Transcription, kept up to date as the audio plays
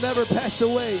Never pass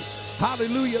away.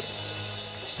 Hallelujah.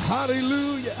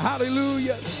 Hallelujah.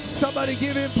 Hallelujah. Somebody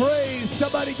give him praise.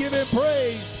 Somebody give him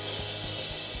praise.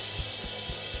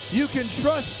 You can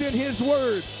trust in his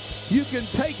word. You can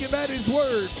take him at his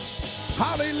word.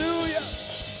 Hallelujah.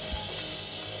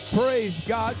 Praise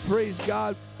God. Praise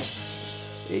God.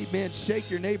 Amen. Shake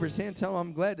your neighbor's hand. Tell them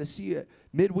I'm glad to see you at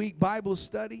midweek Bible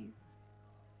study.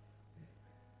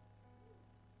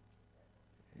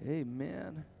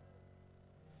 Amen.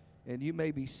 And you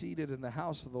may be seated in the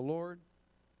house of the Lord.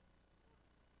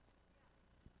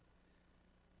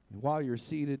 And while you're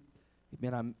seated,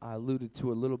 amen, I alluded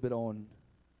to a little bit on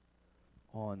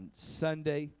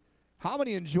Sunday. How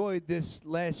many enjoyed this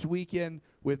last weekend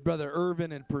with Brother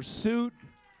Irvin and Pursuit?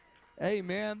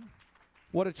 Amen.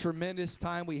 What a tremendous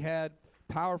time we had.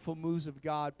 Powerful moves of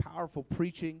God, powerful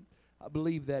preaching. I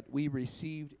believe that we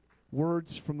received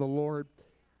words from the Lord.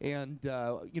 And,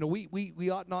 we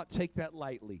ought not take that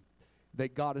lightly,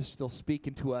 that God is still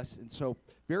speaking to us. And so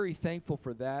very thankful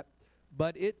for that.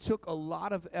 But it took a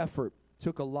lot of effort,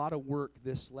 took a lot of work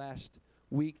this last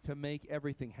week to make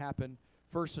everything happen.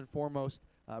 First and foremost,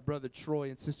 Brother Troy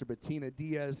and Sister Bettina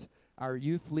Diaz, our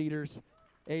youth leaders.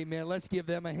 Amen. Let's give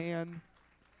them a hand.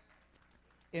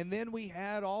 And then we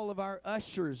had all of our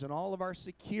ushers and all of our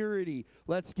security.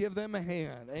 Let's give them a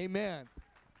hand. Amen.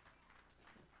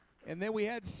 And then we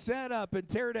had setup and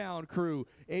teardown crew.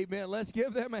 Amen. Let's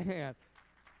give them a hand.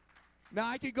 Now,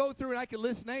 I could go through and I could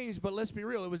list names, but let's be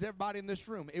real. It was everybody in this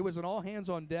room. It was an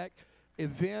all-hands-on-deck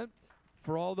event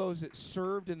for all those that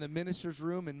served in the minister's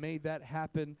room and made that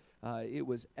happen. It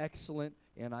was excellent,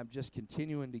 and I'm just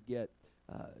continuing to get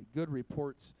good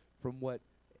reports from what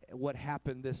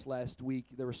happened this last week.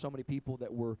 There were so many people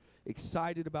that were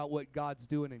excited about what God's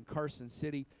doing in Carson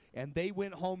City, and they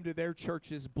went home to their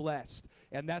churches blessed.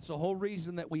 And that's the whole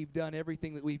reason that we've done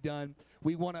everything that we've done.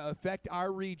 We want to affect our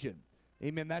region.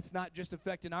 Amen. That's not just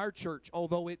affecting our church,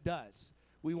 although it does.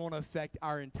 We want to affect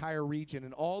our entire region.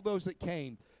 And all those that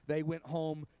came, they went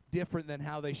home different than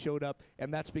how they showed up,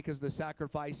 and that's because of the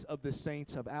sacrifice of the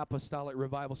saints of Apostolic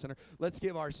Revival Center. Let's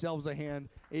give ourselves a hand.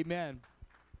 Amen.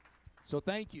 So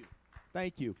thank you.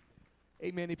 Thank you.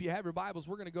 Amen. If you have your Bibles,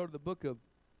 we're going to go to the book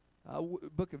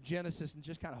of Genesis and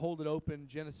just kind of hold it open.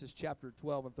 Genesis chapter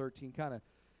 12 and 13. Kind of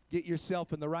get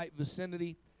yourself in the right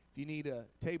vicinity. If you need a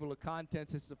table of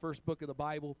contents, it's the first book of the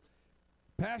Bible.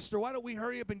 Pastor, why don't we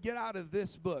hurry up and get out of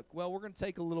this book? Well, we're going to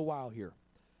take a little while here.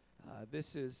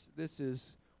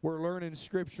 We're learning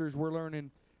scriptures. We're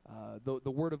learning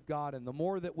the Word of God. And the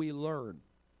more that we learn,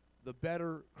 the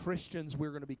better Christians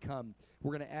we're going to become.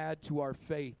 We're going to add to our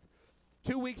faith.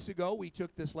 2 weeks ago, we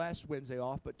took this last Wednesday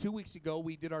off, but 2 weeks ago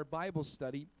we did our Bible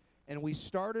study, and we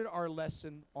started our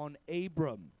lesson on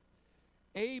Abram.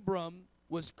 Abram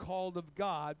was called of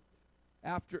God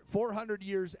after 400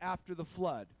 years after the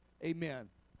flood. Amen.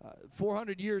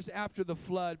 400 years after the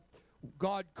flood,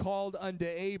 God called unto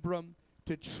Abram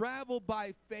to travel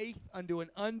by faith unto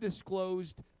an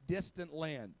undisclosed distant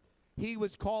land. He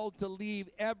was called to leave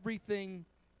everything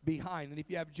behind. And if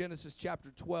you have Genesis chapter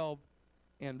 12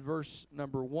 and verse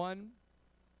number 1,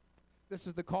 this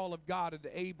is the call of God unto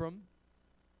Abram.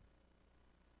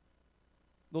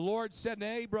 The Lord said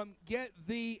to Abram, get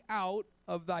thee out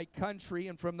of thy country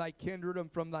and from thy kindred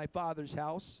and from thy father's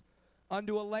house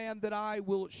unto a land that I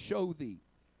will show thee.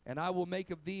 And I will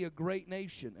make of thee a great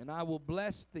nation, and I will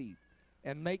bless thee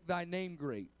and make thy name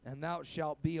great, and thou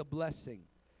shalt be a blessing.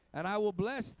 And I will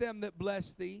bless them that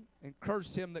bless thee, and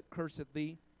curse him that curseth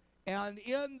thee. And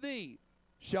in thee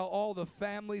shall all the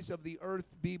families of the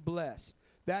earth be blessed.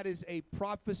 That is a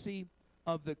prophecy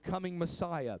of the coming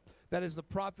Messiah. That is the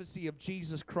prophecy of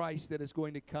Jesus Christ that is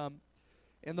going to come.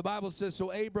 And the Bible says,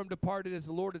 so Abram departed as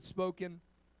the Lord had spoken,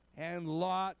 and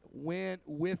Lot went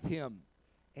with him.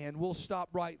 And we'll stop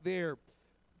right there.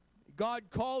 God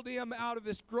called him out of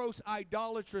this gross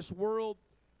idolatrous world.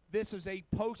 This is a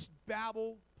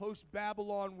post-Babylon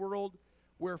world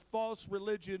where false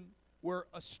religion, where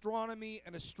astronomy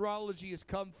and astrology has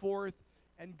come forth.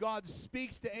 And God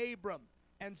speaks to Abram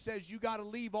and says, you got to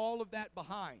leave all of that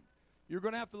behind. You're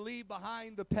going to have to leave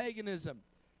behind the paganism.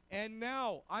 And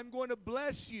now I'm going to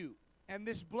bless you. And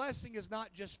this blessing is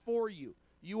not just for you.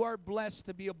 You are blessed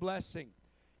to be a blessing.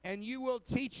 And you will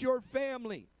teach your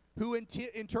family, who in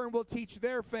turn will teach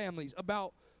their families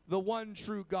about the one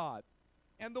true God.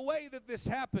 And the way that this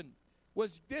happened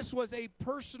was this was a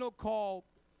personal call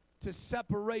to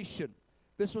separation.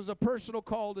 This was a personal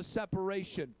call to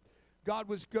separation. God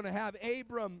was going to have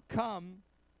Abram come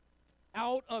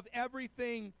out of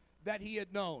everything that he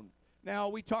had known. Now,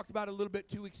 we talked about it a little bit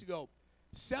 2 weeks ago.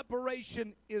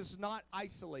 Separation is not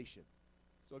isolation.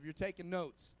 So if you're taking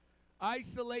notes,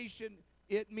 Isolation,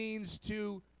 it means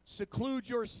to seclude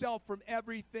yourself from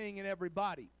everything and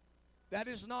everybody. That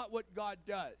is not what God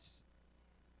does.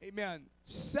 Amen.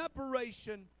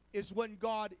 Separation is when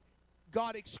God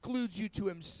excludes you to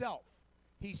himself.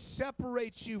 He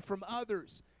separates you from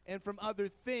others and from other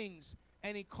things,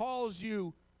 and he calls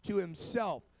you to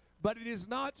himself. But it is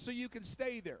not so you can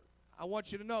stay there. I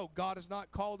want you to know, God has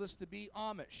not called us to be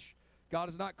Amish. God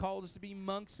has not called us to be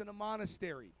monks in a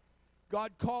monastery.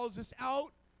 God calls us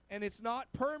out, and it's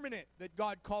not permanent that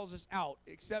God calls us out,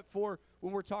 except for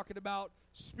when we're talking about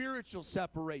spiritual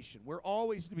separation. We're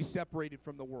always to be separated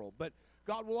from the world. But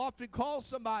God will often call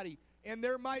somebody, and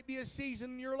there might be a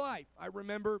season in your life. I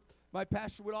remember my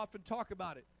pastor would often talk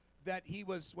about it, that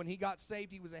when he got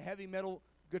saved, he was a heavy metal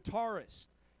guitarist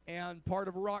and part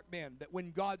of a rock band, that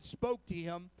when God spoke to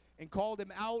him and called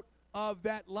him out of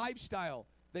that lifestyle,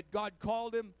 that God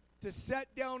called him to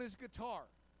set down his guitar.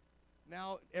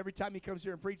 Now, every time he comes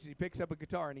here and preaches, he picks up a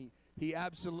guitar, and he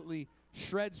absolutely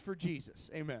shreds for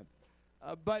Jesus. Amen.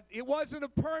 But it wasn't a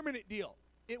permanent deal.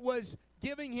 It was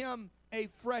giving him a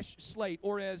fresh slate,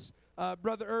 or as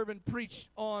Brother Irvin preached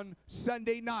on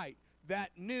Sunday night,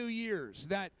 that New Year's,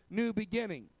 that new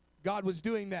beginning. God was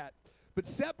doing that. But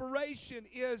separation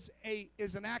is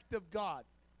an act of God.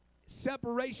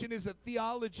 Separation is a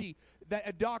theology,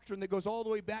 a doctrine that goes all the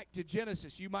way back to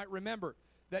Genesis. You might remember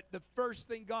that the first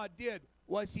thing God did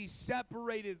was he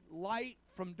separated light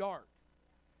from dark.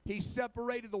 He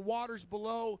separated the waters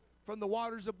below from the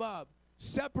waters above.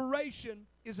 Separation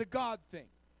is a God thing.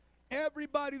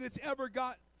 Everybody that's ever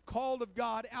got called of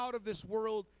God out of this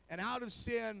world and out of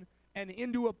sin and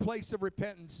into a place of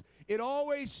repentance, it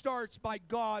always starts by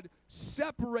God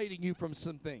separating you from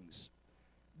some things.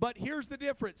 But here's the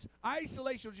difference.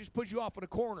 Isolation will just put you off in a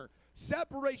corner.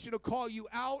 Separation will call you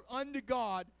out unto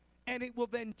God, and it will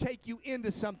then take you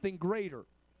into something greater.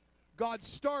 God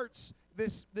starts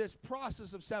this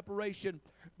process of separation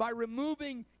by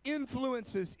removing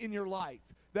influences in your life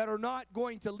that are not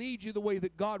going to lead you the way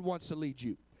that God wants to lead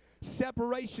you.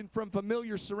 Separation from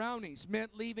familiar surroundings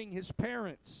meant leaving his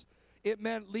parents. It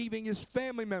meant leaving his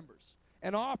family members.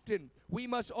 And often, we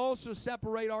must also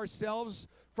separate ourselves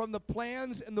from the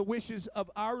plans and the wishes of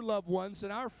our loved ones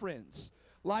and our friends.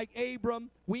 Like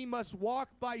Abram, we must walk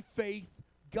by faith,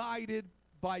 guided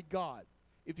by God.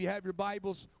 If you have your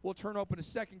Bibles, we'll turn open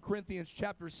to 2 Corinthians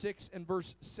chapter 6 and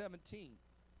verse 17.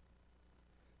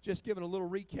 Just giving a little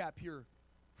recap here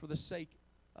for the sake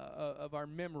of our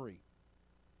memory.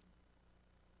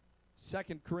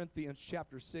 2 Corinthians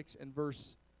chapter 6 and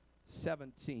verse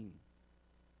 17.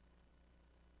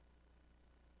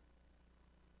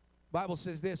 Bible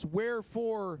says this,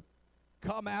 wherefore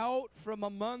come out from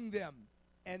among them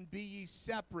and be ye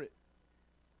separate,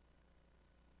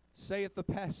 saith the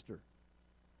pastor,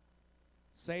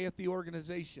 saith the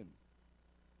organization.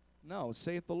 No,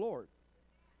 saith the Lord.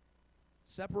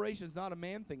 Separation is not a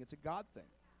man thing, it's a God thing.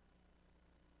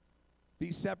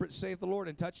 Be separate, saith the Lord,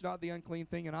 and touch not the unclean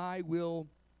thing, and I will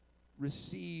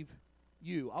receive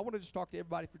you. I want to just talk to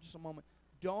everybody for just a moment.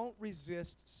 Don't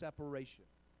resist separation.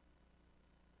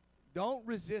 Don't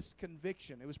resist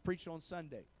conviction. It was preached on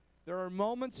Sunday. There are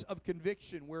moments of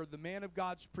conviction where the man of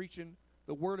God's preaching,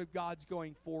 the word of God's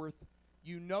going forth.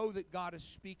 You know that God is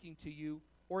speaking to you,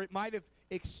 or it might have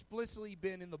explicitly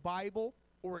been in the Bible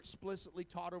or explicitly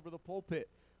taught over the pulpit,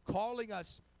 calling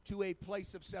us to a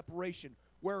place of separation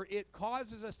where it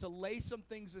causes us to lay some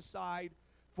things aside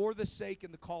for the sake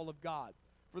and the call of God,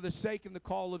 for the sake and the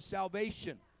call of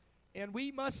salvation. And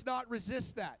we must not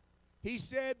resist that. He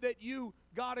said that you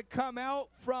got to come out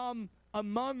from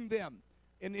among them.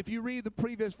 And if you read the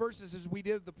previous verses as we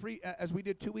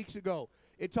did 2 weeks ago,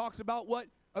 it talks about what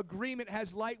agreement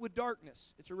has light with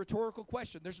darkness. It's a rhetorical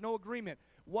question. There's no agreement.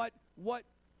 What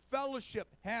fellowship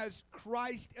has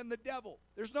Christ and the devil?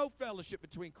 There's no fellowship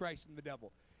between Christ and the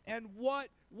devil. And what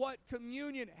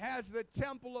communion has the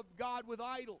temple of God with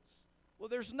idols? Well,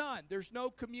 there's none. There's no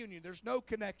communion. There's no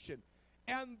connection.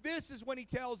 And this is when he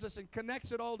tells us and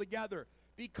connects it all together.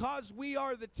 Because we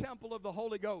are the temple of the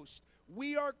Holy Ghost,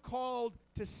 we are called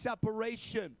to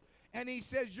separation. And he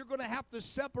says you're going to have to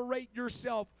separate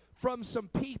yourself from some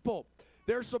people.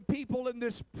 There's some people in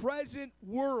this present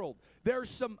world. There's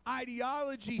some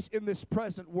ideologies in this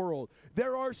present world.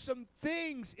 There are some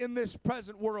things in this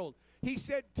present world. He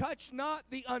said, touch not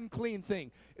the unclean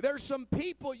thing. There's some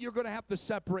people you're going to have to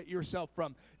separate yourself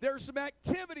from. There's some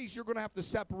activities you're going to have to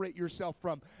separate yourself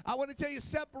from. I want to tell you,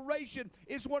 separation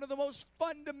is one of the most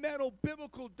fundamental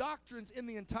biblical doctrines in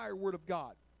the entire Word of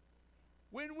God.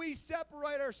 When we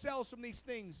separate ourselves from these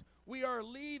things, we are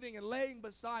leaving and laying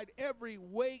beside every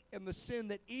weight and the sin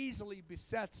that easily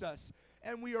besets us.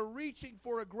 and we are reaching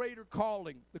for a greater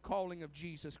calling, the calling of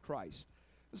Jesus Christ.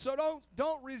 So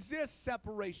don't resist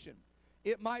separation.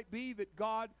 It might be that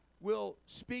God will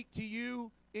speak to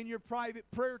you in your private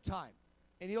prayer time,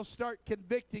 and He'll start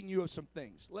convicting you of some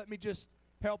things. Let me just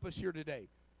help us here today.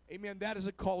 Amen. That is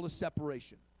a call to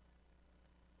separation.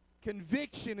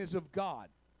 Conviction is of God.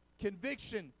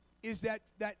 Conviction is that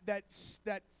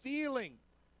feeling.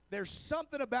 There's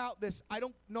something about this, I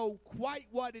don't know quite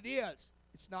what it is.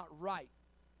 It's not right.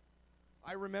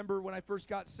 I remember when I first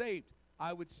got saved,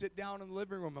 I would sit down in the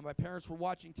living room and my parents were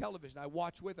watching television. I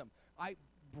watched with them. I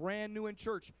brand new in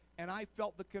church, and I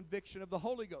felt the conviction of the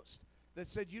Holy Ghost that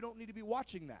said, you don't need to be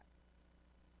watching that.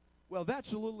 Well,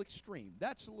 that's a little extreme.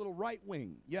 That's a little right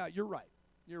wing. Yeah, you're right.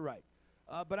 You're right.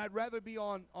 But I'd rather be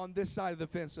on this side of the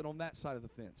fence than on that side of the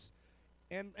fence.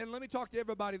 And let me talk to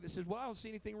everybody that says, well, I don't see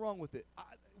anything wrong with it.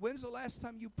 When's the last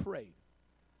time you prayed?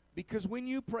 Because when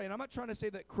you pray, and I'm not trying to say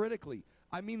that critically,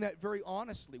 I mean that very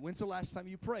honestly. When's the last time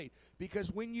you prayed?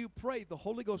 Because when you pray, the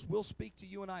Holy Ghost will speak to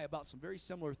you and I about some very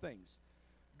similar things.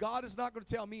 God is not going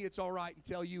to tell me it's all right and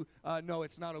tell you, no,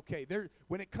 it's not okay.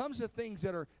 When it comes to things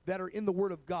that are in the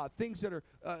Word of God, things that are,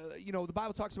 the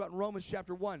Bible talks about in Romans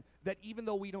chapter 1, that even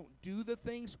though we don't do the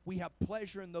things, we have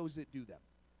pleasure in those that do them.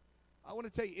 I want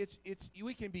to tell you,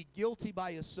 we can be guilty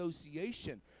by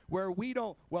association, where we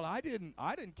don't. Well, I didn't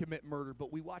commit murder,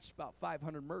 but we watched about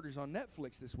 500 murders on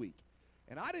Netflix this week,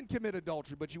 and I didn't commit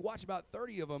adultery, but you watch about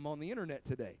 30 of them on the internet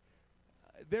today.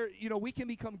 We can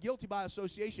become guilty by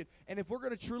association, and if we're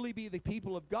going to truly be the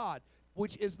people of God,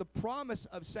 which is the promise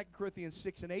of 2 Corinthians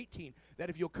 6 and 18, that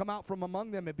if you'll come out from among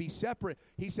them and be separate,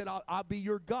 He said, I'll be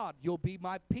your God. You'll be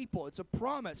my people. It's a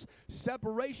promise.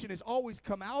 Separation is always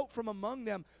come out from among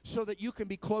them so that you can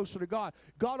be closer to God.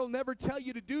 God will never tell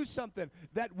you to do something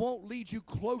that won't lead you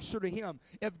closer to Him.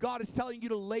 If God is telling you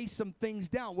to lay some things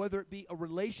down, whether it be a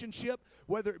relationship,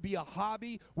 whether it be a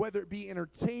hobby, whether it be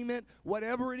entertainment,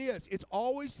 whatever it is, it's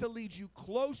always to lead you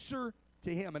closer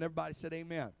to Him. And everybody said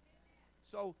amen.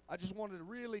 So I just wanted to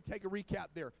really take a recap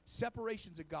there.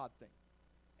 Separation's a God thing.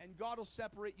 And God will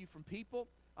separate you from people.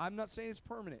 I'm not saying it's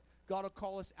permanent. God will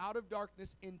call us out of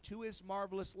darkness into His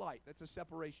marvelous light. That's a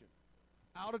separation.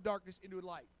 Out of darkness into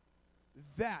light.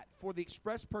 That, for the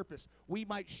express purpose, we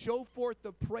might show forth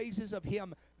the praises of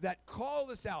Him that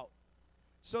called us out.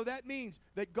 So that means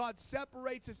that God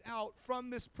separates us out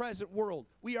from this present world.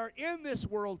 We are in this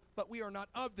world, but we are not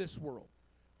of this world.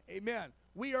 Amen.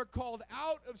 We are called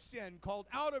out of sin, called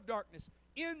out of darkness,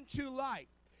 into light.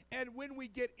 And when we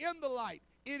get in the light,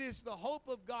 it is the hope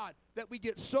of God that we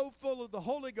get so full of the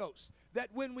Holy Ghost that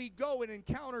when we go and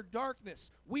encounter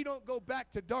darkness, we don't go back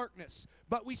to darkness,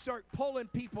 but we start pulling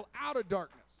people out of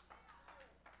darkness.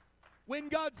 When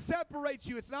God separates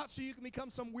you, it's not so you can become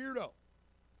some weirdo.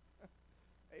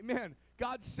 Amen.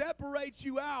 God separates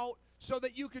you out so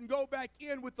that you can go back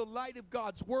in with the light of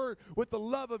God's Word, with the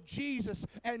love of Jesus,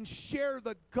 and share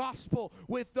the gospel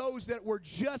with those that were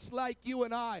just like you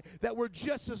and I, that were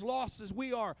just as lost as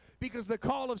we are, because the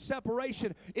call of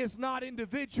separation is not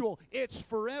individual, it's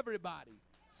for everybody.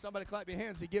 Somebody clap your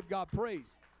hands and give God praise.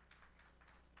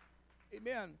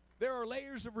 Amen. There are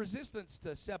layers of resistance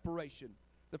to separation.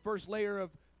 The first layer of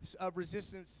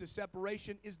resistance to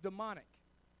separation is demonic.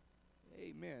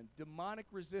 Amen. Demonic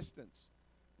resistance.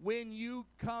 When you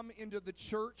come into the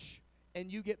church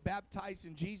and you get baptized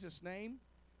in Jesus' name,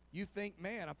 you think,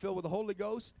 man, I'm filled with the Holy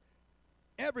Ghost.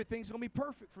 Everything's going to be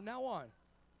perfect from now on.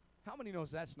 How many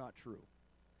knows that's not true?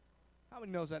 How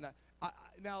many knows that not?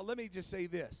 Now, let me just say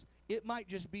this. It might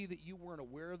just be that you weren't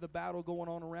aware of the battle going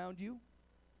on around you.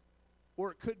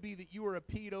 Or it could be that you were a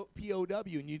POW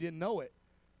and you didn't know it.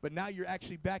 But now you're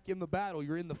actually back in the battle.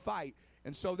 You're in the fight.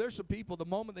 And so there's some people, the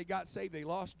moment they got saved, they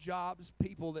lost jobs.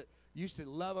 People that used to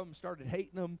love them started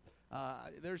hating them.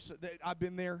 I've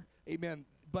been there. Amen.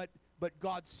 But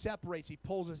God separates. He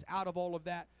pulls us out of all of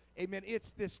that. Amen.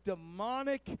 It's this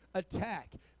demonic attack.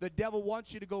 The devil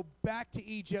wants you to go back to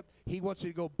Egypt. He wants you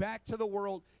to go back to the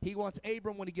world. He wants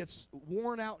Abram, when he gets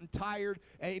worn out and tired,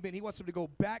 amen, he wants him to go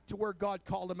back to where God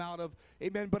called him out of.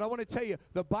 Amen. But I want to tell you,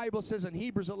 the Bible says in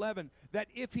Hebrews 11 that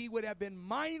if he would have been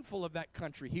mindful of that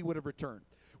country, he would have returned.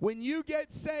 When you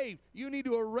get saved, you need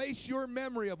to erase your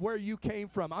memory of where you came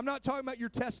from. I'm not talking about your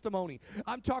testimony.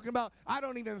 I'm talking about, I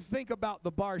don't even think about the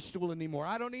bar stool anymore.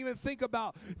 I don't even think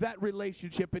about that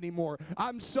relationship anymore.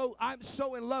 I'm so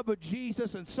in love with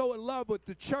Jesus and so in love with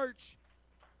the church,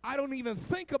 I don't even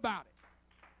think about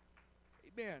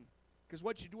it. Amen. Because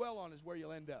what you dwell on is where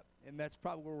you'll end up. And that's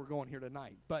probably where we're going here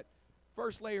tonight. But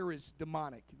first layer is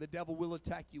demonic. The devil will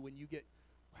attack you when you get,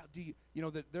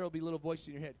 well, there'll be a little voice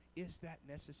in your head. Is that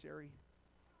necessary?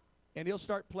 And he'll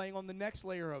start playing on the next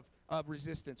layer of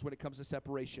resistance when it comes to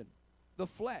separation. The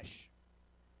flesh.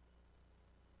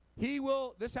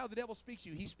 This is how the devil speaks to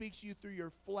you. He speaks to you through your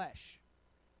flesh.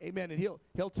 Amen. And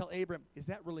he'll tell Abram, is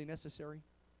that really necessary?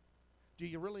 Do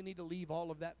you really need to leave all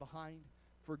of that behind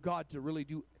for God to really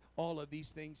do all of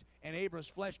these things? And Abram's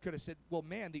flesh could have said, well,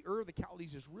 man, the Ur of the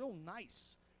Chaldees is real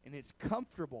nice, and it's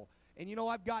comfortable. And,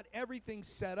 I've got everything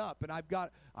set up, and I've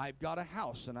got a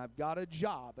house, and I've got a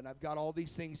job, and I've got all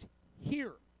these things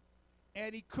here.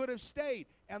 And he could have stayed,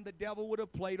 and the devil would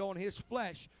have played on his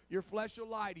flesh. Your flesh will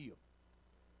lie to you.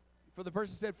 For the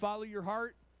person who said, follow your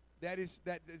heart, that's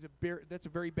a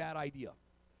very bad idea.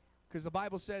 Because the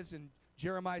Bible says in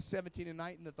Jeremiah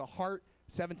 17:9 that the heart,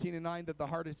 17:9, that the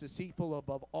heart is deceitful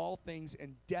above all things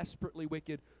and desperately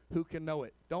wicked. Who can know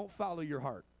it? Don't follow your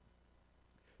heart.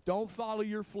 Don't follow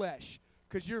your flesh.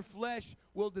 Because your flesh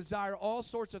will desire all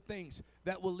sorts of things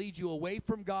that will lead you away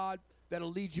from God,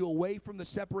 that'll lead you away from the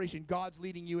separation God's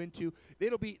leading you into.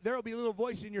 There'll be a little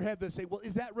voice in your head that say, well,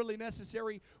 is that really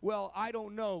necessary? Well, I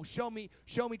don't know. Show me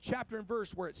chapter and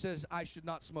verse where it says I should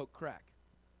not smoke crack.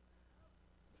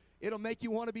 It'll make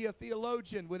you want to be a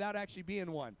theologian without actually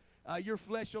being one. Your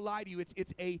flesh will lie to you.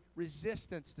 It's a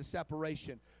resistance to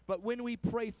separation. But when we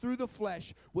pray through the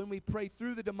flesh, when we pray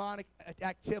through the demonic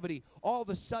activity, all of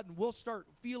a sudden we'll start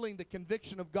feeling the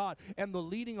conviction of God and the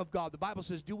leading of God. The Bible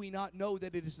says, do we not know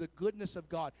that it is the goodness of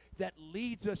God that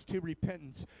leads us to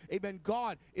repentance? Amen.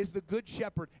 God is the good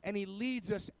shepherd, and he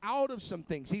leads us out of some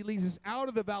things. He leads us out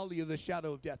of the valley of the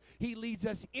shadow of death. He leads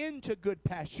us into good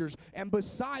pastures and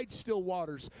beside still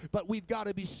waters. But we've got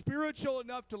to be spiritual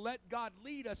enough to let God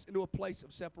lead us into a place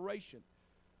of separation.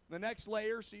 The next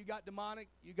layer, so you got demonic,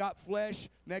 you got flesh.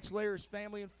 Next layer is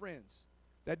family and friends.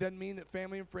 That doesn't mean that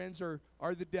family and friends are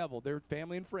the devil. They're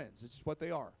family and friends. It's just what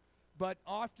they are. But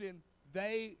often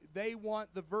they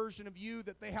want the version of you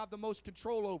that they have the most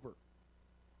control over.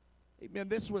 Amen.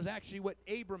 This was actually what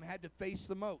Abram had to face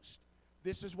the most.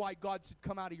 This is why God said,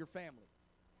 come out of your family.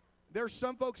 There's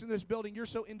some folks in this building, you're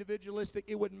so individualistic,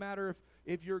 it wouldn't matter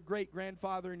if your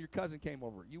great-grandfather and your cousin came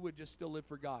over. You would just still live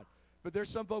for God. But there's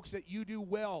some folks that you do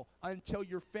well until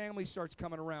your family starts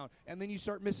coming around, and then you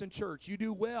start missing church. You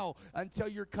do well until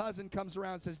your cousin comes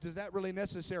around and says, does that really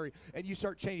necessary? And you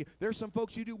start changing. There's some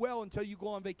folks you do well until you go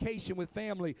on vacation with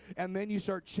family, and then you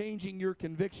start changing your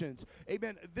convictions.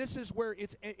 Amen. This is where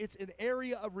it's an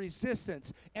area of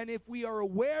resistance, and if we are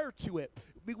aware to it,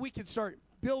 we can start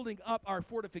building up our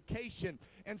fortification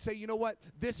and say, you know what,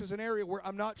 this is an area where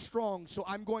I'm not strong, so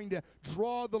I'm going to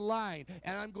draw the line,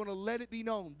 and I'm going to let it be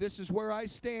known. This is where I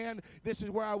stand. This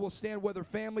is where I will stand, whether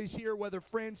family's here, whether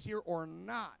friends here or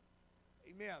not.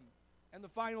 Amen. And the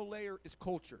final layer is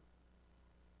culture.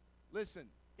 Listen,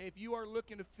 if you are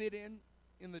looking to fit in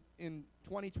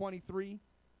 2023,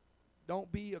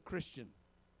 don't be a Christian.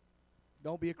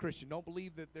 Don't be a Christian. Don't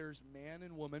believe that there's man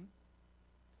and woman.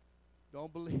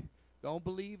 Don't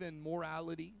believe in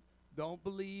morality. Don't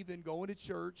believe in going to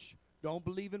church. Don't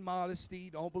believe in modesty.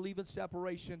 Don't believe in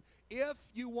separation. If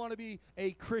you want to be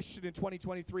a Christian in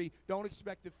 2023, don't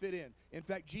expect to fit in. In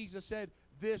fact, Jesus said,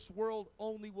 this world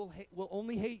will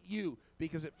only hate you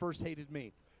because it first hated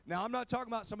me. Now, I'm not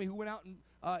talking about somebody who went out and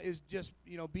is just,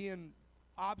 being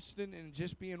obstinate and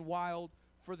just being wild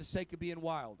for the sake of being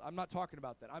wild. I'm not talking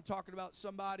about that. I'm talking about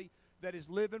somebody that is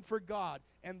living for God,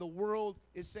 and the world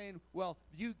is saying, well,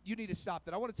 you need to stop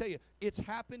that. I want to tell you, it's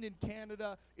happened in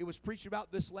Canada. It was preached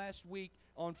about this last week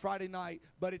on Friday night,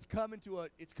 but it's coming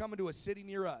to a city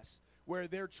near us where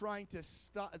they're trying to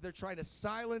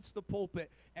silence the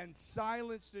pulpit and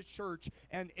silence the church.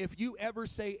 And if you ever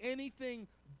say anything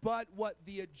but what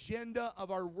the agenda of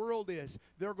our world is,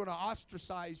 they're going to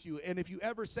ostracize you. And if you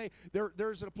ever say,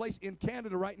 there's a place in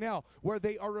Canada right now where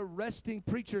they are arresting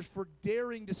preachers for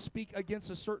daring to speak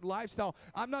against a certain lifestyle.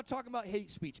 I'm not talking about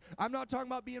hate speech. I'm not talking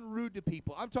about being rude to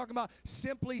people. I'm talking about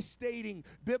simply stating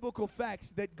biblical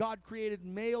facts that God created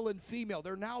male and female.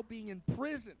 They're now being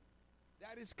imprisoned.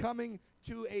 That is coming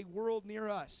to a world near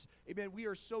us. Amen. We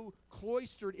are so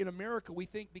cloistered in America, we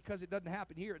think because it doesn't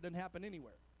happen here, it doesn't happen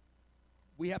anywhere.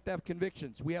 We have to have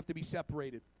convictions. We have to be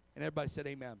separated. And everybody said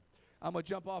amen. I'm going to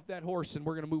jump off that horse, and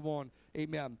we're going to move on.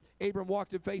 Amen. Abram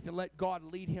walked in faith and let God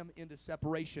lead him into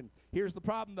separation. Here's the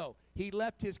problem, though. He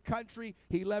left his country.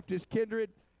 He left his kindred,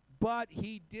 but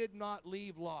he did not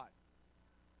leave Lot.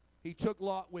 He took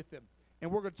Lot with him.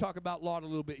 And we're going to talk about Lot a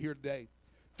little bit here today.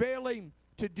 Failing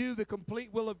to do the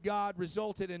complete will of God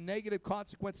resulted in negative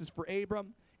consequences for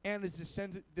Abram and his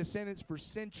descendants for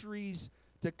centuries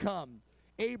to come.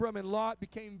 Abram and Lot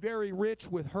became very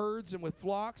rich with herds and with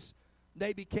flocks.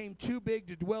 They became too big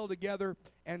to dwell together,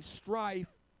 and strife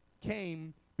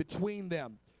came between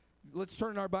them. let's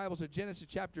turn our Bibles to Genesis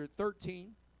chapter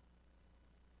 13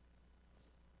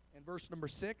 and verse number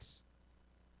 6.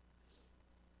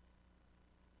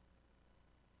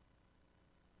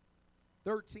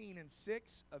 (13 and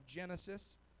 6) of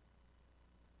Genesis.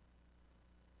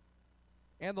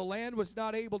 And the land was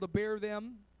not able to bear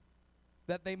them,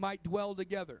 that they might dwell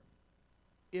together.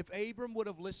 If Abram would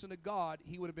have listened to God,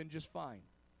 he would have been just fine.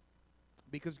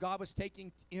 Because God was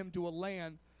taking him to a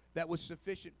land that was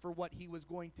sufficient for what he was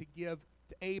going to give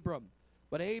to Abram.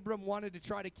 But Abram wanted to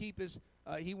try to keep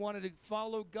he wanted to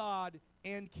follow God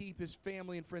and keep his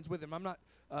family and friends with him. I'm not,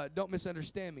 don't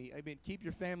misunderstand me. I mean, keep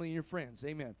your family and your friends.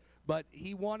 Amen. But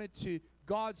he wanted to,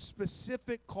 God's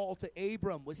specific call to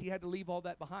Abram was he had to leave all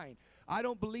that behind. I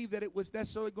don't believe that it was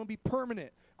necessarily going to be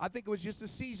permanent. I think it was just a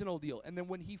seasonal deal. And then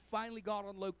when he finally got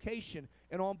on location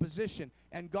and on position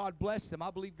and God blessed him,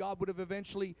 I believe God would have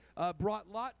eventually brought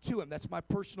Lot to him. That's my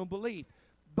personal belief.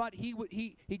 But he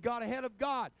got ahead of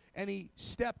God and he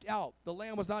stepped out. The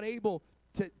land was not able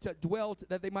to dwell,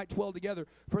 that they might dwell together,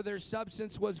 for their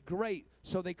substance was great,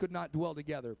 so they could not dwell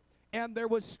together. And there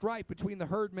was strife between the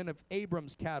herdmen of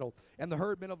Abram's cattle and the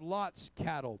herdmen of Lot's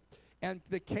cattle. And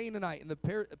the Canaanite and the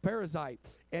Perizzite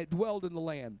dwelled in the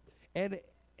land. And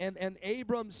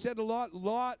Abram said to Lot,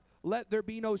 Lot, let there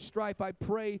be no strife, I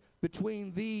pray,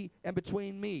 between thee and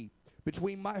between me,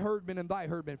 between my herdmen and thy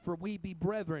herdmen, for we be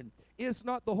brethren. Is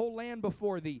not the whole land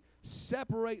before thee?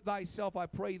 Separate thyself, I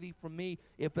pray thee, from me.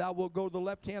 If thou wilt go to the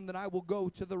left hand, then I will go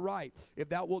to the right. If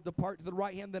thou wilt depart to the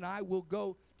right hand, then I will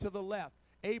go to the left.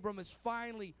 Abram is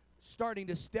finally starting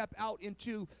to step out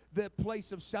into the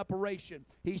place of separation.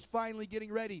 He's finally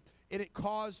getting ready. And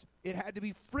it had to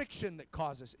be friction that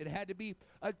caused this. It had to be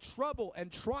a trouble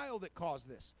and trial that caused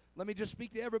this. Let me just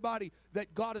speak to everybody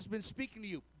that God has been speaking to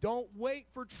you. Don't wait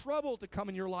for trouble to come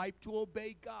in your life to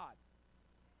obey God.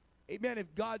 Amen.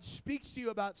 If God speaks to you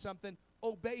about something,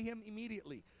 obey him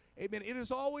immediately. Amen. It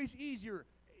is always easier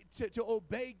to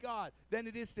obey God than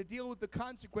it is to deal with the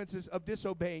consequences of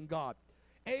disobeying God.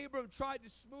 Abram tried to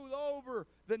smooth over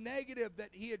the negative that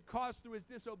he had caused through his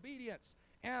disobedience.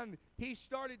 And he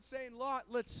started saying, Lot,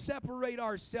 let's separate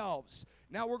ourselves.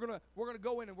 Now we're gonna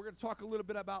go in and we're going to talk a little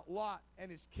bit about Lot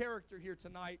and his character here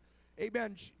tonight.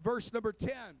 Amen. Verse number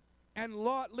 10. And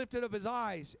Lot lifted up his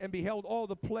eyes and beheld all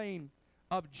the plain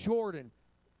of Jordan.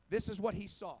 This is what he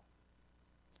saw.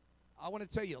 I want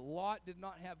to tell you, Lot did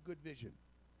not have good vision.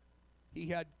 He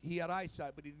had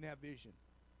eyesight, but he didn't have vision.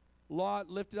 Lot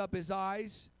lifted up his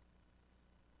eyes,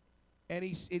 and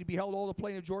he beheld all the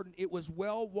plain of Jordan. It was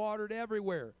well watered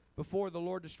everywhere before the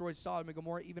Lord destroyed Sodom and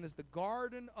Gomorrah, even as the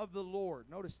garden of the Lord.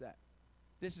 Notice that.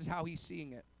 This is how he's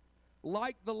seeing it.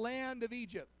 Like the land of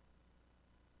Egypt.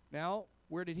 Now,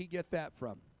 where did he get that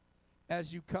from?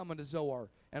 As you come unto Zoar.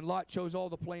 And Lot chose all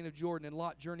the plain of Jordan, and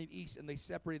Lot journeyed east, and they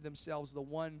separated themselves the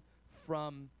one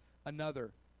from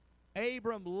another.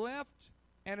 Abram left,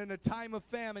 and in a time of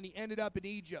famine, he ended up in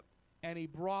Egypt. And he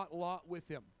brought Lot with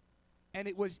him. And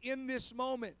it was in this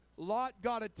moment, Lot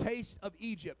got a taste of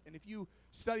Egypt. And if you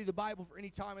study the Bible for any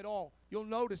time at all, you'll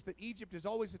notice that Egypt is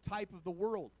always a type of the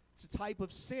world. It's a type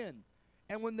of sin.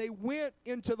 And when they went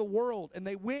into the world and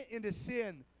they went into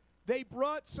sin, they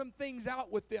brought some things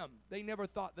out with them they never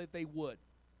thought that they would.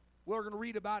 We're going to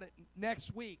read about it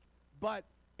next week. But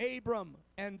Abram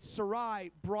and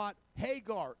Sarai brought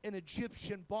Hagar, an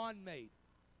Egyptian bondmaid.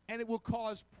 And it will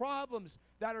cause problems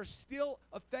that are still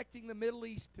affecting the Middle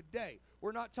East today.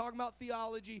 We're not talking about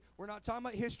theology. We're not talking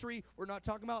about history. We're not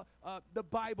talking about the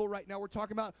Bible right now. We're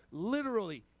talking about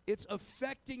literally. It's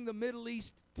affecting the Middle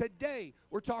East today.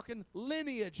 We're talking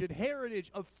lineage and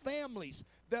heritage of families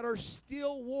that are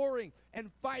still warring and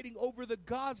fighting over the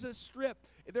Gaza Strip.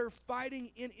 They're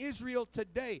fighting in Israel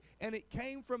today. And it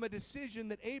came from a decision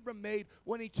that Abram made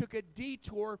when he took a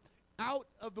detour out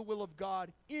of the will of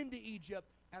God into Egypt.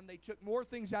 And they took more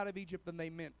things out of Egypt than they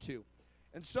meant to.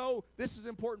 And so this is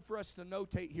important for us to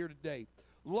notate here today.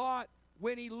 Lot,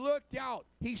 when he looked out,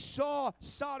 he saw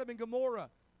Sodom and Gomorrah,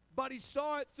 but he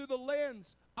saw it through the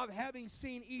lens of having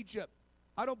seen Egypt.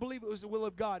 I don't believe it was the will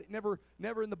of God. Never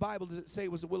in the Bible does it say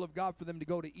it was the will of God for them to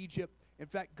go to Egypt. In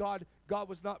fact, God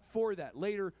was not for that.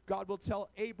 Later, God will tell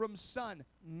Abram's son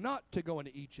not to go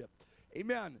into Egypt.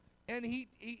 Amen. And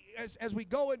as we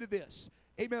go into this,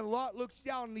 amen, Lot looks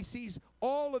down and he sees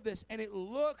all of this, and it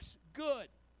looks good.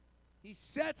 He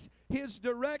sets his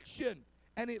direction,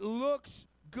 and it looks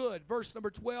good. Verse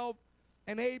number 12,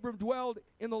 and Abram dwelled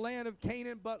in the land of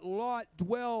Canaan, but Lot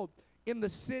dwelled in the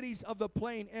cities of the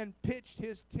plain and pitched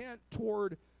his tent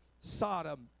toward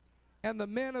Sodom. And the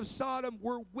men of Sodom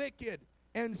were wicked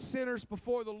and sinners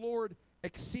before the Lord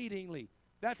exceedingly.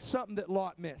 That's something that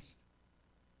Lot missed.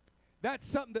 That's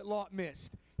something that Lot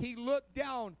missed. He looked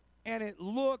down, and it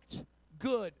looked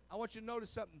good. I want you to notice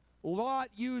something. Lot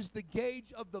used the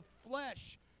gauge of the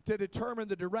flesh to determine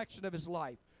the direction of his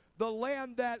life. The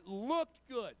land that looked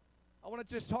good. I want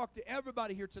to just talk to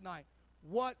everybody here tonight.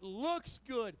 What looks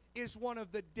good is one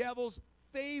of the devil's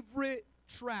favorite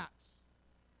traps.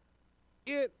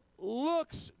 It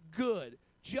looks good.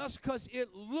 Just because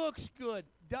it looks good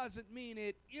doesn't mean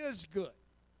it is good.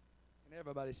 And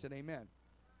everybody said amen.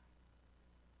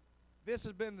 This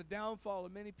has been the downfall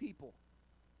of many people.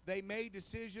 They made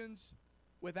decisions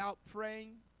without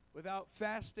praying, without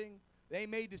fasting. They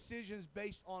made decisions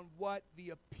based on what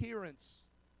the appearance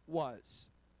was.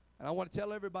 And I want to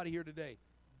tell everybody here today,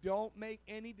 don't make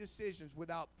any decisions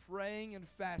without praying and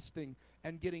fasting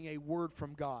and getting a word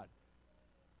from God.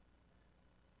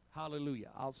 Hallelujah.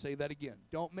 I'll say that again.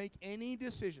 Don't make any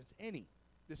decisions,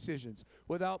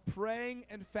 without praying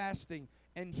and fasting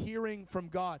and hearing from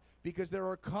God, because there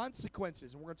are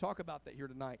consequences, and we're going to talk about that here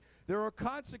tonight. There are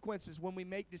consequences when we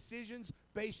make decisions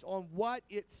based on what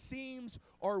it seems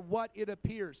or what it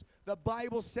appears. The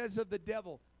Bible says of the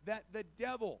devil that the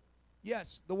devil,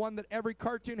 yes, the one that every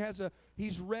cartoon has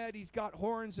he's red, he's got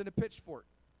horns and a pitchfork,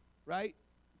 right?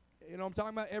 You know what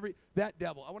I'm talking about? That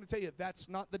devil. I want to tell you, that's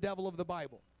not the devil of the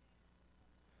Bible.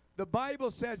 The Bible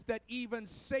says that even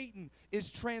Satan is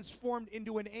transformed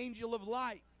into an angel of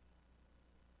light.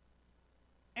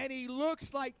 And he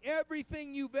looks like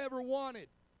everything you've ever wanted.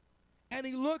 And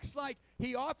he looks like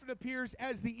he often appears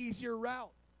as the easier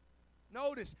route.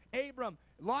 Notice,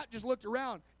 Lot just looked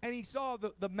around and he saw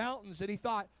the mountains and he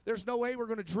thought, there's no way we're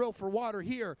going to drill for water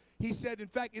here. He said, in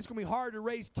fact, it's going to be hard to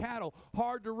raise cattle,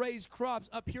 hard to raise crops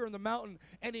up here in the mountain.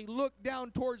 And he looked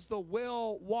down towards the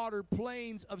well-watered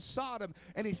plains of Sodom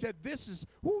and he said, this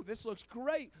looks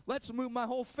great. Let's move my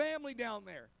whole family down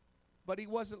there. But he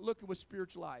wasn't looking with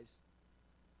spiritual eyes.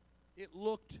 It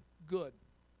looked good.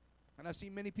 And I've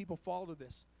seen many people fall to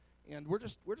this. And we're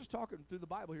just talking through the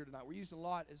Bible here tonight. We're using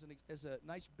Lot as a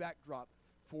nice backdrop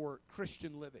for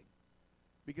Christian living.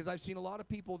 Because I've seen a lot of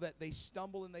people that they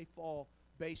stumble and they fall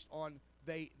based on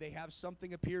they have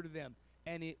something appear to them.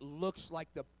 And it looks like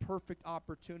the perfect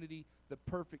opportunity, the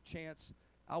perfect chance.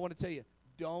 I want to tell you,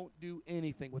 don't do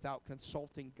anything without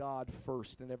consulting God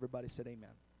first. And everybody said amen.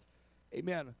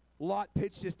 Amen. Lot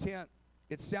pitched his tent.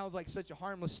 It sounds like such a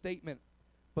harmless statement,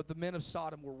 but the men of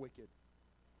Sodom were wicked.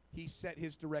 He set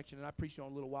his direction, and I preached on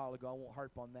it a little while ago. I won't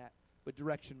harp on that, but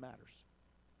direction matters.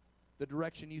 The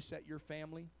direction you set your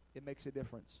family, it makes a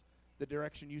difference. The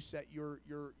direction you set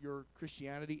your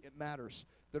Christianity, it matters.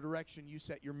 The direction you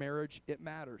set your marriage, it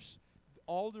matters.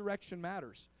 All direction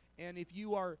matters. And if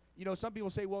you are, some people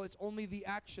say, well, it's only the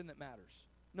action that matters.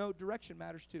 No, direction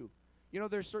matters too.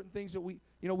 There's certain things that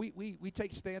we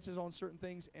take stances on certain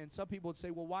things, and some people would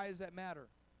say, well, why does that matter?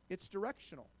 It's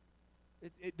directional.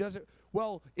 It doesn't,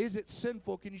 well, is it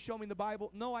sinful? Can you show me in the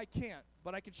Bible? No, I can't,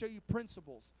 but I can show you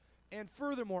principles. And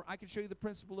furthermore, I can show you the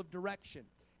principle of direction.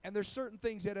 And there's certain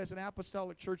things that as an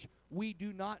apostolic church, we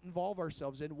do not involve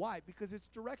ourselves in. Why? Because it's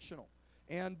directional.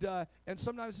 And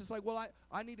sometimes it's like, well,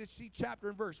 I need to see chapter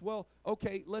and verse. Well,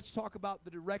 okay, let's talk about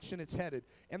the direction it's headed.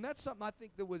 And that's something I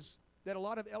think that a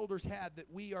lot of elders had that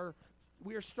we are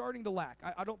starting to lack.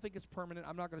 I don't think it's permanent.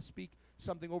 I'm not going to speak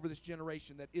something over this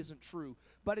generation that isn't true.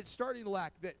 But it's starting to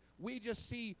lack that we just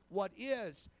see what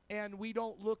is and we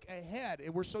don't look ahead.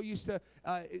 And we're so used to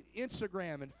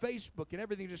Instagram and Facebook and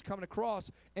everything just coming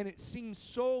across. And it seems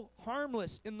so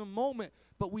harmless in the moment,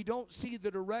 but we don't see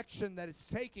the direction that it's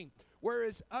taking.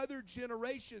 Whereas other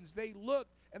generations, they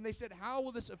looked and they said, how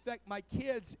will this affect my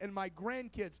kids and my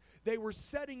grandkids? They were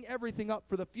setting everything up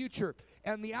for the future.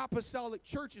 And the apostolic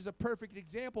church is a perfect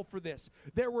example for this.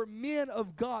 There were men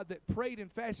of God that prayed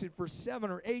and fasted for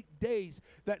 7 or 8 days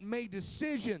that made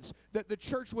decisions that the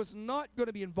church was not going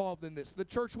to be involved in this. The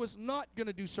church was not going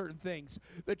to do certain things.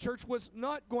 The church was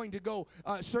not going to go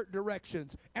certain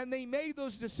directions. And they made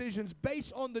those decisions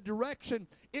based on the direction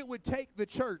it would take the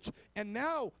church. And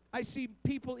now I see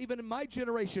people even in my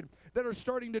generation that are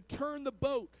starting to turn the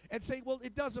boat and say, well,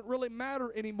 it doesn't really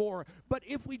matter anymore. But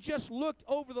if we just looked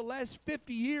over the last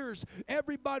 50 years,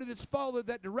 everybody that's followed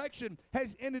that direction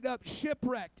has ended up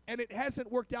shipwrecked, and it hasn't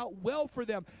worked out well for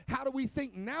them. How do we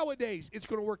think nowadays it's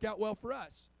going to work out well for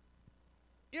us?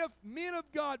 If men of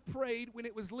God prayed when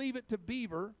it was Leave It to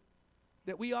Beaver,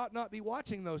 that we ought not be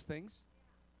watching those things,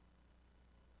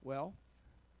 well,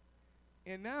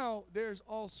 and now there's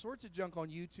all sorts of junk on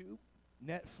YouTube,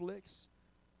 Netflix,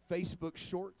 Facebook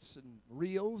Shorts, and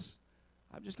Reels.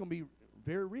 I'm just going to be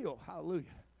very real. Hallelujah.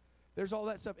 There's all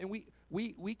that stuff. And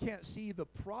we can't see the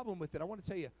problem with it. I want to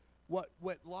tell you,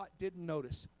 What Lot didn't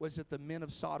notice was that the men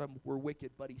of Sodom were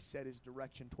wicked, but he set his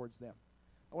direction towards them.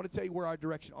 I want to tell you where our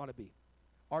direction ought to be.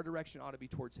 Our direction ought to be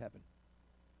towards heaven.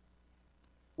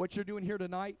 What you're doing here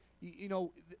tonight,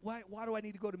 why do I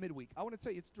need to go to midweek? I want to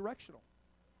tell you, it's directional.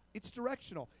 It's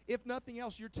directional. If nothing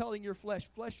else, you're telling your flesh,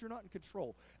 you're not in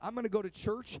control. I'm going to go to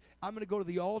church. I'm going to go to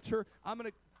the altar. I'm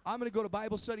going to go to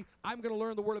Bible study. I'm going to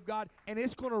learn the Word of God, and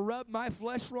it's going to rub my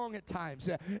flesh wrong at times.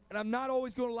 And I'm not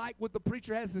always going to like what the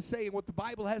preacher has to say and what the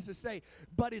Bible has to say,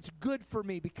 but it's good for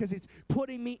me because it's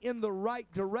putting me in the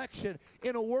right direction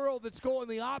in a world that's going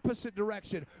the opposite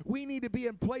direction. We need to be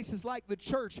in places like the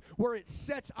church where it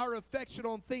sets our affection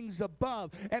on things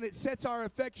above, and it sets our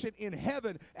affection in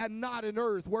heaven and not in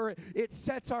earth, where it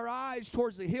sets our eyes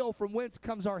towards the hill from whence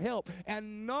comes our help,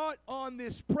 and not on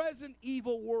this present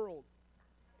evil world.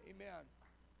 Amen.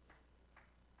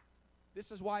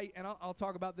 This is why, and I'll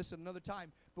talk about this at another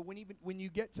time, but when you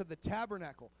get to the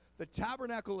tabernacle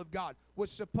of God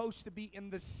was supposed to be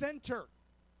in the center.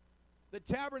 The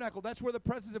tabernacle, that's where the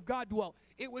presence of God dwelt.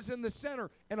 It was in the center,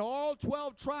 and all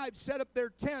 12 tribes set up their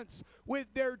tents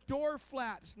with their door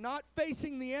flaps, not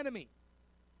facing the enemy,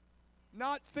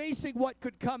 not facing what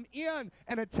could come in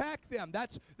and attack them.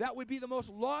 That would be the most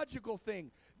logical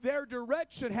thing. Their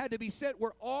direction had to be set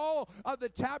where all of the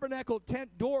tabernacle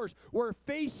tent doors were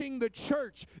facing the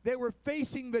church. They were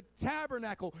facing the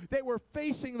tabernacle. They were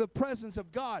facing the presence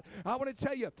of God. I want to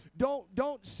tell you,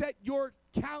 don't set your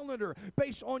calendar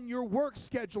based on your work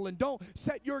schedule, and don't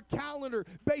set your calendar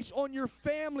based on your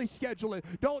family schedule, and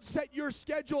don't set your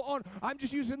schedule on, I'm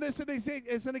just using this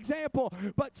as an example,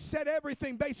 but set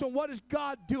everything based on what is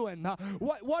God doing,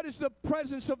 what is the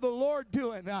presence of the Lord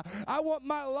doing. I want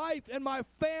my life and my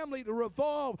family to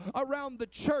revolve around the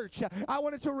church. I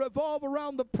want it to revolve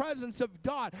around the presence of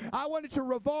God. I want it to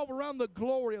revolve around the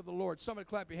glory of the Lord. Somebody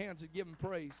clap your hands and give him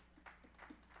praise.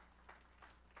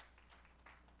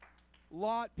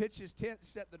 Lot pitched his tent,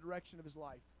 set the direction of his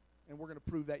life. And we're going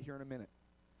to prove that here in a minute.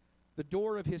 The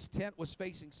door of his tent was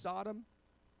facing Sodom.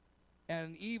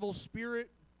 And the evil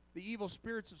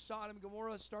spirits of Sodom and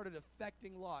Gomorrah started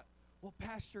affecting Lot. Well,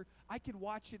 Pastor, I can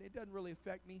watch it. It doesn't really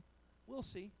affect me. We'll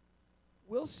see.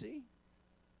 We'll see.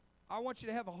 I want you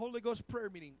to have a Holy Ghost prayer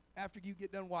meeting after you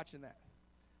get done watching that.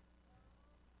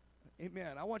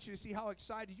 Amen. I want you to see how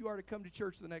excited you are to come to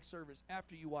church the next service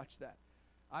after you watch that.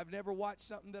 I've never watched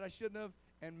something that I shouldn't have,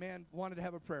 and man, wanted to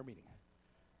have a prayer meeting.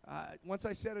 Once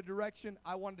I set a direction,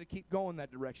 I wanted to keep going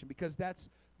that direction because that's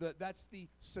the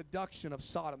seduction of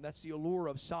Sodom. That's the allure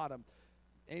of Sodom.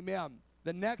 Amen.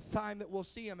 The next time that we'll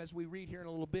see him, as we read here in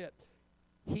a little bit,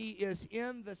 he is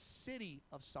in the city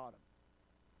of Sodom.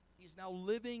 He's now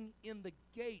living in the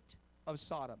gate of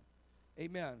Sodom.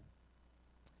 Amen.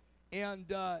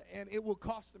 And it will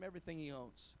cost him everything he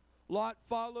owns. Lot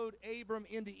followed Abram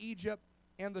into Egypt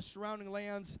and the surrounding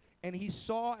lands, and he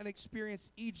saw and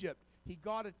experienced Egypt. He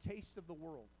got a taste of the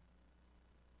world.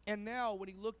 And now, when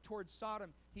he looked towards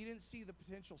Sodom, he didn't see the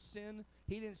potential sin.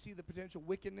 He didn't see the potential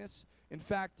wickedness. In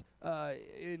fact,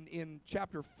 in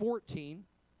chapter 14,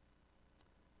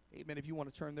 amen, if you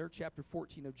want to turn there, chapter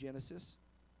 14 of Genesis,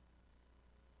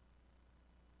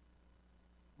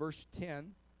 verse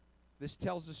 10, this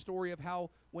tells the story of how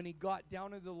when he got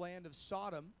down into the land of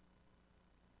Sodom,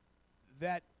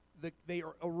 that they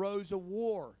arose a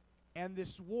war, and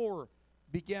this war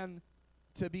began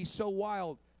to be so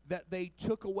wild that they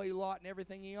took away Lot and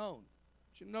everything he owned.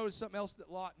 But you notice something else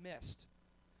that Lot missed.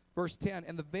 Verse 10,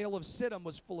 and the vale of Siddim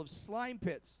was full of slime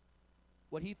pits.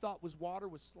 What he thought was water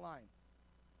was slime.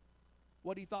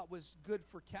 What he thought was good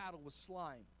for cattle was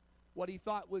slime. What he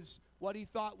thought was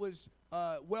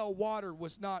well watered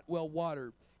was not well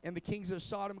watered. And the kings of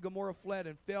Sodom and Gomorrah fled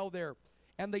and fell there.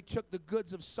 And they took the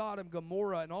goods of Sodom,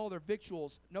 Gomorrah, and all their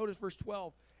victuals. Notice verse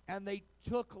 12. And they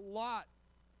took Lot,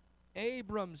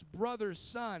 Abram's brother's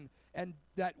son, and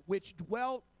that which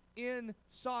dwelt in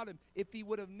Sodom. If he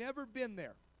would have never been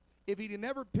there, if he'd have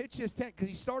never pitched his tent, because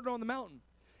he started on the mountain,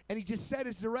 and he just set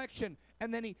his direction,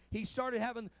 and then he started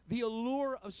having the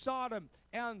allure of Sodom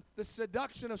and the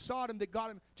seduction of Sodom that got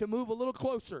him to move a little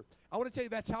closer. I want to tell you,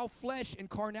 that's how flesh and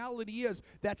carnality is.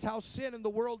 That's how sin in the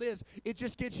world is. It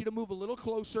just gets you to move a little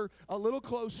closer, a little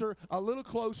closer, a little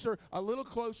closer, a little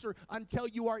closer, until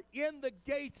you are in the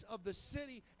gates of the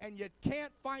city and you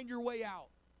can't find your way out.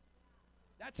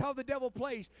 That's how the devil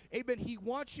plays. Amen. He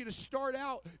wants you to start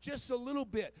out just a little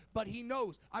bit, but he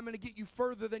knows, I'm going to get you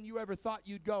further than you ever thought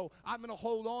you'd go. I'm going to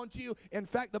hold on to you. In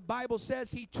fact, the Bible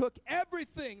says he took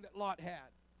everything that Lot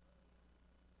had.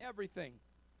 Everything.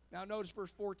 Now notice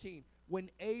verse 14.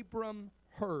 When Abram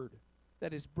heard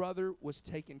that his brother was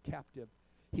taken captive,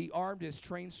 he armed his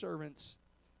trained servants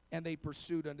and they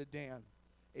pursued unto Dan.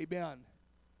 Amen.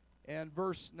 And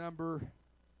verse number,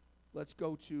 let's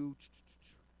go to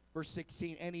verse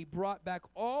 16. And he brought back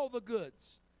all the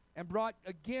goods, and brought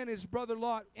again his brother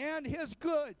Lot and his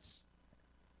goods,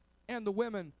 and the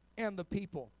women and the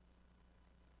people.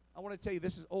 I want to tell you,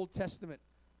 this is Old Testament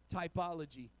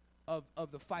typology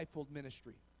of the fivefold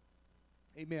ministry.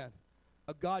 Amen.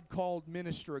 A God-called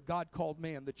minister, a God-called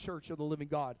man, the church of the living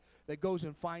God, that goes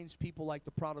and finds people like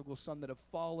the prodigal son that have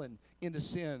fallen into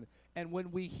sin. And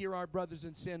when we hear our brothers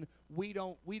in sin, we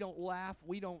don't laugh,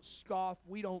 we don't scoff,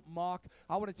 we don't mock.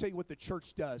 I want to tell you what the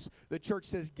church does. The church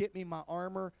says, get me my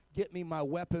armor, get me my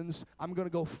weapons. I'm going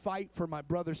to go fight for my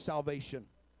brother's salvation.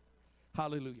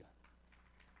 Hallelujah.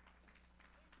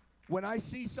 When I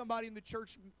see somebody in the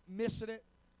church missing it,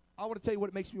 I want to tell you what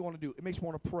it makes me want to do. It makes me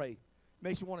want to pray. It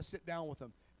makes me want to sit down with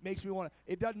them.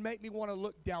 It doesn't make me want to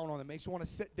look down on them. It makes me want to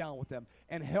sit down with them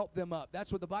and help them up.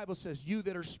 That's what the Bible says. You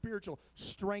that are spiritual,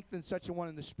 strengthen such a one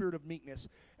in the spirit of meekness.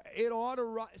 Something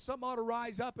ought to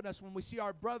rise up in us when we see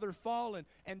our brother fallen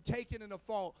and taken in a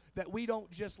fault, that we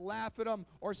don't just laugh at them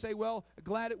or say, well,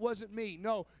 glad it wasn't me.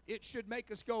 No, it should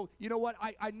make us go, you know what,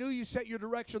 I knew you set your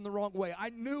direction the wrong way. I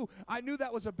knew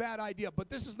that was a bad idea, but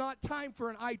this is not time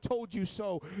for an I told you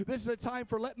so. This is a time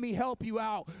for let me help you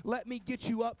out. Let me get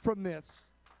you up from this.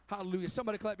 Hallelujah.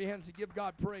 Somebody clap your hands and give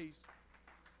God praise.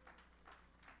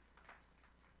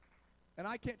 And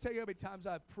I can't tell you how many times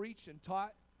I've preached and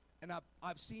taught, and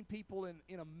I've seen people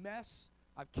in a mess.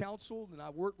 I've counseled, and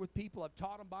I've worked with people. I've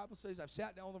taught them Bible studies. I've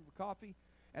sat down with them for coffee,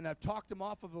 and I've talked them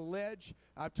off of a ledge.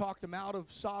 I've talked them out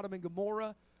of Sodom and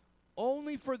Gomorrah,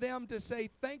 only for them to say,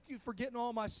 thank you for getting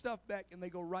all my stuff back, and they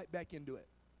go right back into it.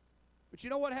 But you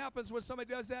know what happens when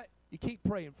somebody does that? You keep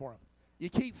praying for them. You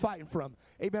keep fighting for them.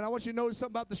 Amen. I want you to notice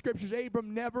something about the scriptures.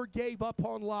 Abram never gave up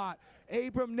on Lot.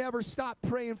 Abram never stopped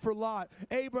praying for Lot.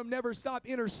 Abram never stopped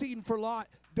interceding for Lot.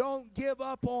 Don't give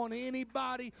up on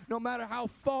anybody, no matter how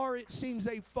far it seems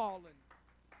they've fallen.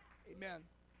 Amen.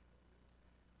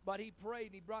 But he prayed,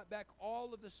 and he brought back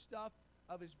all of the stuff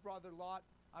of his brother Lot.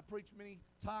 I preached many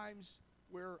times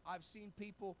where I've seen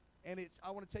people, and I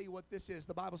want to tell you what this is.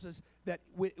 The Bible says that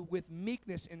with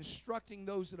meekness, instructing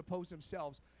those that oppose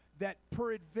themselves, that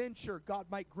peradventure God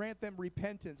might grant them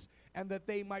repentance, and that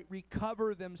they might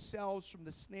recover themselves from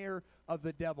the snare of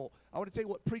the devil. I want to tell you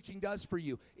what preaching does for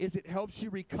you is it helps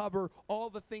you recover all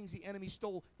the things the enemy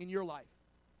stole in your life.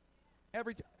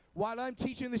 Every time. While I'm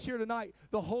teaching this here tonight,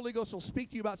 the Holy Ghost will speak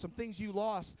to you about some things you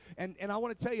lost, and I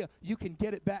want to tell you, you can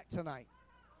get it back tonight.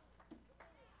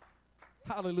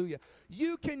 Hallelujah.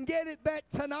 You can get it back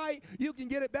tonight. You can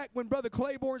get it back when Brother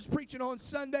Claiborne's preaching on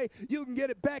Sunday. You can get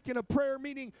it back in a prayer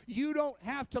meeting. You don't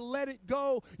have to let it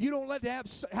go. You don't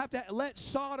have to let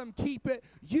Sodom keep it.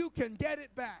 You can get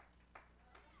it back.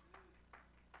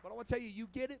 But I want to tell you, you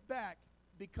get it back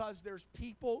because there's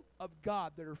people of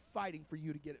God that are fighting for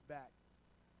you to get it back.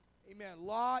 Amen.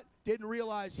 Lot didn't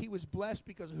realize he was blessed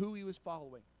because of who he was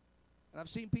following. And I've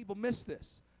seen people miss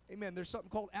this. Amen. There's something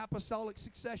called apostolic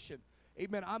succession.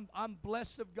 Amen. I'm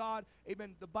blessed of God.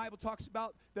 Amen. The Bible talks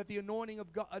about that the anointing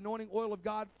oil of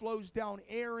God flows down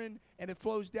Aaron, and it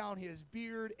flows down his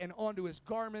beard and onto his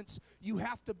garments. You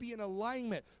have to be in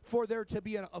alignment for there to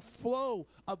be a flow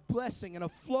of blessing and a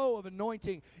flow of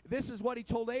anointing. This is what he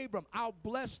told Abram. I'll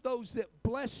bless those that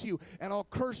bless you, and I'll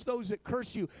curse those that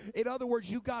curse you. In other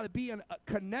words, you got to be in a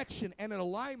connection and an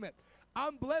alignment.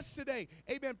 I'm blessed today,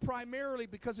 amen, primarily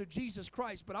because of Jesus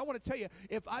Christ. But I want to tell you,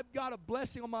 if I've got a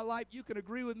blessing on my life, you can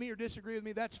agree with me or disagree with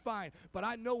me, that's fine. But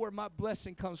I know where my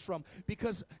blessing comes from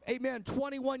because, amen,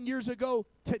 21 years ago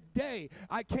today,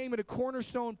 I came into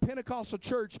Cornerstone Pentecostal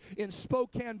Church in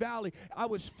Spokane Valley. I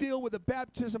was filled with the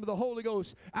baptism of the Holy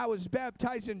Ghost. I was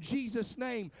baptized in Jesus'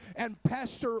 name. And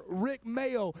Pastor Rick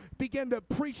Mayo began to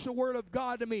preach the Word of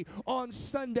God to me on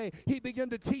Sunday. He began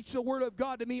to teach the Word of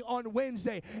God to me on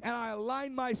Wednesday. And I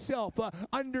aligned myself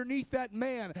underneath that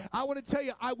man. I want to tell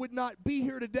you, I would not be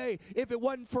here today if it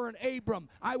wasn't for an Abram.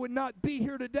 I would not be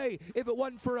here today if it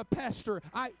wasn't for a pastor.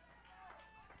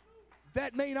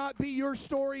 That may not be your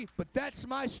story, but that's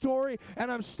my story,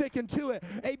 and I'm sticking to it.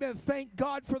 Amen. Thank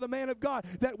God for the man of God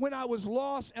that when I was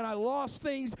lost and I lost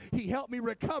things, he helped me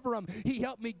recover them. He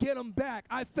helped me get them back.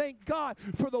 I thank God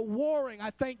for the warring.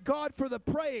 I thank God for the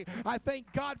praying. I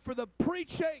thank God for the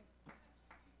preaching.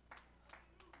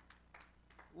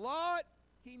 Lot,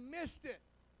 he missed it.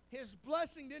 His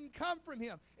blessing didn't come from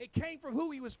him. It came from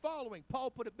who he was following. Paul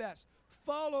put it best.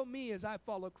 Follow me as I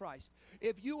follow Christ.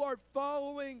 If you are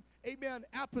following, amen,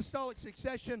 apostolic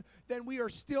succession, then we are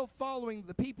still following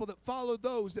the people that followed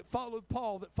those that followed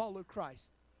Paul, that followed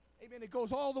Christ. Amen. It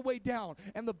goes all the way down,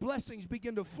 and the blessings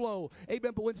begin to flow.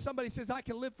 Amen. But when somebody says, I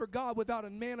can live for God without a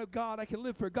man of God, I can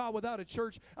live for God without a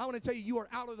church, I want to tell you, you are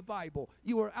out of the Bible.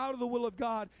 You are out of the will of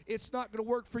God. It's not going to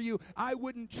work for you. I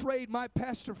wouldn't trade my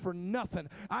pastor for nothing.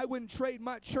 I wouldn't trade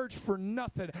my church for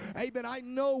nothing. Amen. I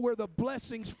know where the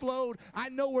blessings flowed. I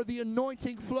know where the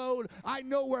anointing flowed. I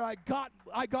know where I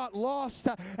got lost,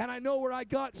 and I know where I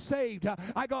got saved.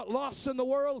 I got lost in the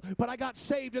world, but I got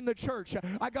saved in the church.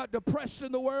 I got depressed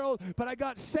in the world, but I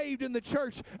got saved in the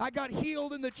church. I got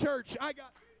healed in the church.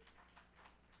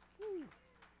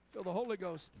 Feel the Holy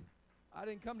Ghost. I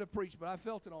didn't come to preach, but I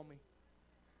felt it on me.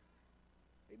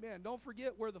 Amen. Don't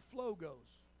forget where the flow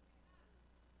goes.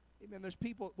 Amen. There's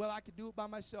people, well, I could do it by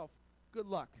myself. Good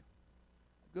luck.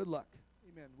 Good luck.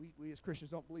 Amen. We as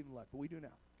Christians don't believe in luck, but we do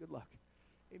now. Good luck.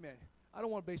 Amen. I don't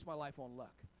want to base my life on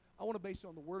luck. I want to base it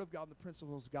on the Word of God and the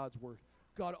principles of God's Word.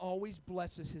 God always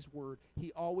blesses His Word.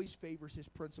 He always favors His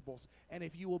principles. And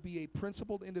if you will be a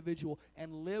principled individual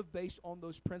and live based on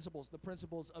those principles, the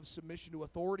principles of submission to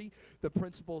authority, the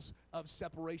principles of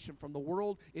separation from the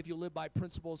world, if you live by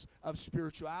principles of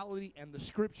spirituality and the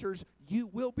Scriptures, you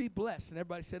will be blessed. And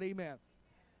everybody said amen.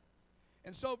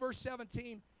 And so verse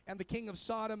 17, and the king of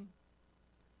Sodom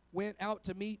went out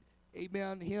to meet,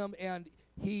 amen, him, and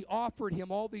he offered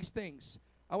him all these things.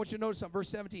 I want you to notice something. Verse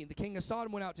 17, the king of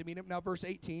Sodom went out to meet him. Now verse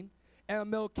 18, and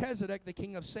Melchizedek, the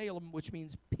king of Salem, which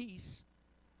means peace,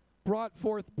 brought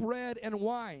forth bread and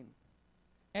wine.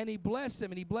 And he blessed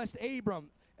him, and he blessed Abram,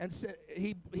 and said,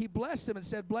 he blessed him and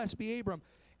said, blessed be Abram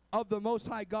of the Most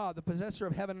High God, the possessor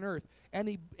of heaven and earth.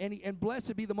 And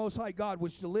blessed be the Most High God,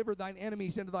 which delivered thine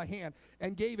enemies into thy hand,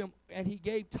 and he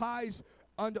gave tithes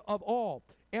of all.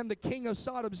 And the king of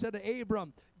Sodom said to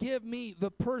Abram, give me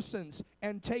the persons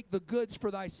and take the goods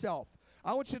for thyself.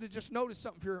 I want you to just notice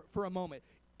something for a moment.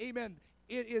 Amen.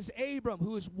 It is Abram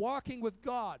who is walking with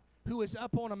God, who is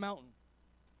up on a mountain,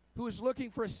 who is looking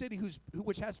for a city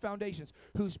which has foundations,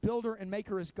 whose builder and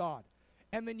maker is God.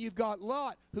 And then you've got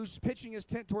Lot, who's pitching his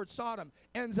tent towards Sodom,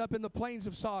 ends up in the plains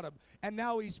of Sodom. And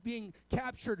now he's being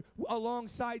captured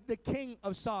alongside the king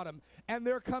of Sodom. And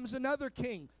there comes another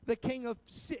king, the king of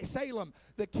Salem,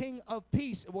 the king of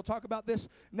peace. And we'll talk about this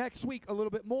next week a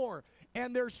little bit more.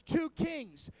 And there's two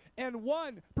kings, and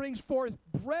one brings forth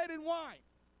bread and wine.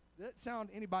 Does that sound,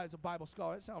 anybody as a Bible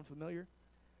scholar, that sound familiar?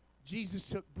 Jesus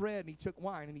took bread and he took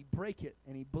wine and he brake it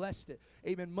and he blessed it.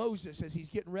 Amen. Moses, as he's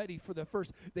getting ready for the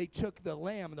first, they took the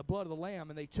lamb and the blood of the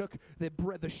lamb, and they took the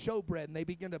bread, the showbread, and they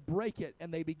began to break it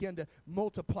and they began to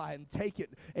multiply and take it.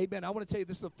 Amen. I want to tell you,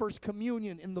 this is the first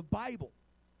communion in the Bible.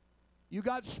 You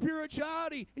got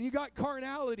spirituality and you got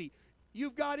carnality.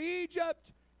 You've got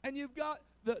Egypt and you've got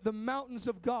the mountains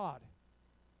of God.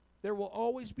 There will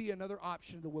always be another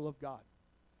option to the will of God.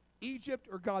 Egypt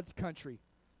or God's country.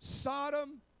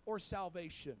 Sodom or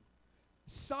salvation.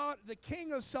 The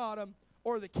king of Sodom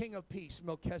or the king of peace,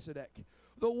 Melchizedek.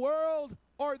 The world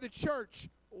or the church,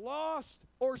 lost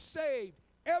or saved.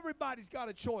 Everybody's got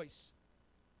a choice.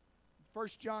 1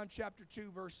 John chapter 2,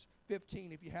 verse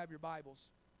 15, if you have your Bibles.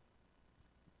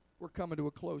 We're coming to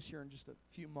a close here in just a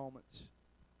few moments.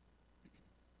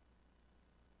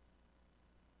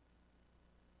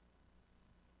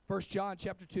 1 John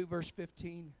chapter 2, verse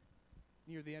 15.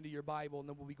 Near the end of your Bible, and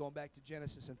then we'll be going back to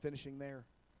Genesis and finishing there.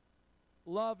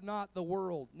 Love not the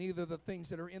world, neither the things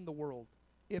that are in the world.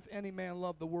 If any man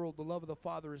love the world, the love of the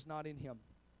Father is not in him.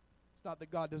 It's not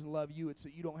that God doesn't love you, it's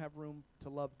that you don't have room to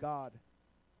love God.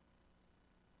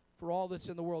 For all that's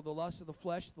in the world, the lust of the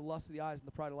flesh, the lust of the eyes, and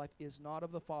the pride of life is not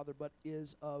of the Father, but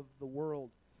is of the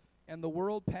world. And the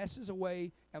world passes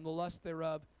away, and the lust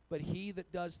thereof, but he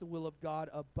that does the will of God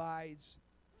abides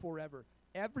forever.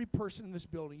 Every person in this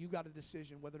building, you got a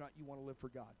decision whether or not you want to live for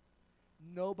God.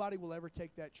 Nobody will ever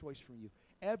take that choice from you.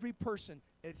 Every person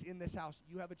that's in this house,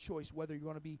 you have a choice whether you're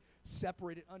going to be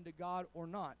separated unto God or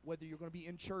not, whether you're going to be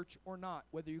in church or not,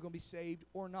 whether you're going to be saved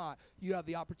or not. You have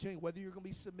the opportunity whether you're going to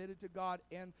be submitted to God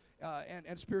and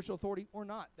spiritual authority or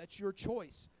not. That's your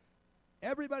choice.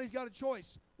 Everybody's got a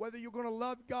choice whether you're going to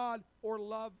love God or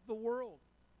love the world.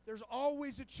 There's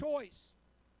always a choice.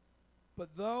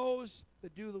 But those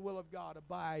that do the will of God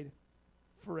abide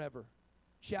forever.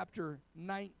 Chapter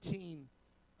 19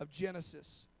 of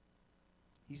Genesis.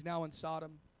 He's now in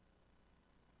Sodom.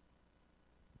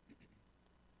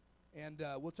 And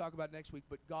we'll talk about it next week.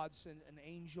 But God sends an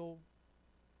angel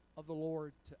of the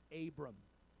Lord to Abram.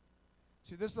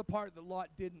 See, this is the part that Lot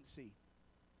didn't see.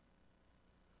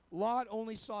 Lot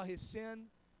only saw his sin.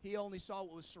 He only saw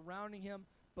what was surrounding him.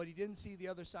 But he didn't see the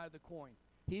other side of the coin.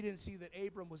 He didn't see that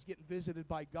Abram was getting visited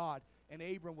by God, and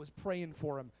Abram was praying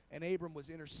for him, and Abram was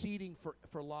interceding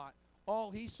for Lot.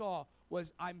 All he saw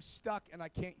was, I'm stuck and I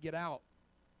can't get out.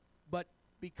 But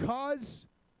because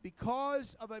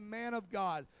of a man of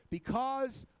God,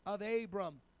 because of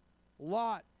Abram,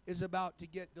 Lot is about to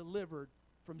get delivered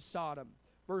from Sodom.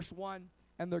 Verse 1,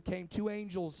 and there came 2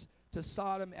 angels to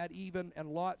Sodom at even, and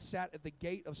Lot sat at the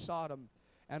gate of Sodom.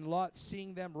 And Lot,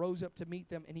 seeing them, rose up to meet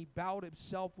them, and he bowed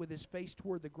himself with his face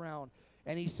toward the ground.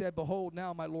 And he said, Behold,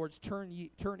 now, my lords, turn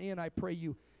in, I pray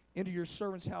you, into your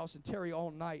servant's house, and tarry all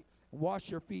night, and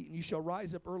wash your feet, and you shall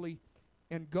rise up early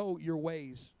and go your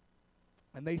ways.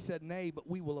 And they said, Nay, but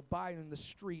we will abide in the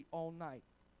street all night.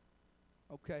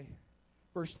 Okay.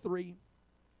 Verse 3,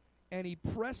 and he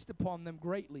pressed upon them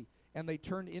greatly, and they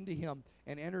turned into him,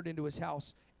 and entered into his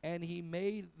house. And he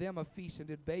made them a feast, and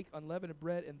did bake unleavened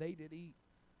bread, and they did eat.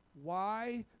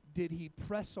 Why did he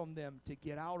press on them to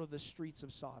get out of the streets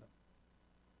of Sodom?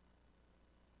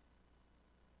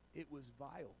 It was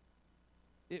vile.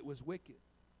 It was wicked.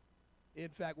 In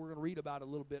fact, we're going to read about it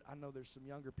a little bit. I know there's some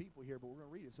younger people here, but we're going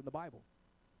to read it. It's in the Bible.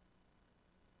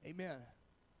 Amen.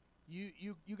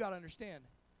 You got to understand,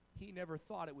 he never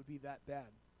thought it would be that bad.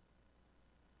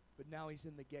 But now he's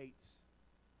in the gates,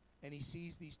 and he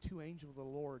sees these 2 angels of the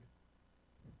Lord.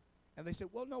 And they said,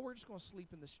 well, no, we're just going to sleep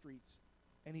in the streets.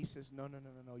 And he says, no,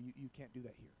 you can't do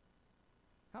that here.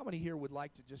 How many here would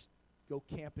like to just go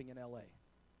camping in L.A.?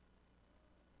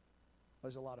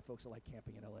 There's a lot of folks that like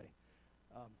camping in L.A.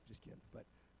 Just kidding. But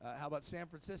how about San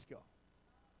Francisco?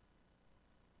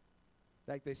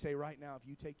 In fact, they say right now, if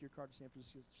you take your car to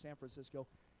San Francisco,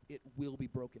 it will be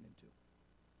broken into.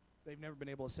 They've never been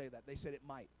able to say that. They said it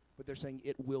might, but they're saying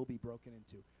it will be broken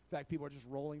into. In fact, people are just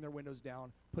rolling their windows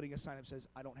down, putting a sign up that says,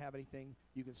 I don't have anything.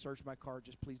 You can search my car.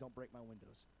 Just please don't break my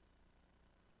windows.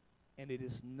 And it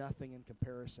is nothing in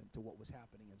comparison to what was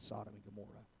happening in Sodom and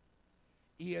Gomorrah.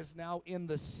 He is now in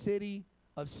the city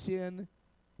of sin.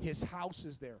 His house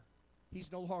is there.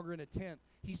 He's no longer in a tent.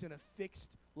 He's in a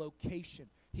fixed location.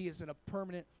 He is in a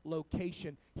permanent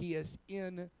location. He is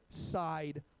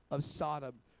inside of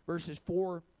Sodom. Verses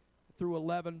 4 through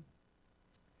 11.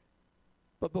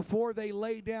 But before they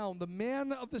lay down, the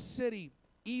men of the city,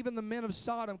 even the men of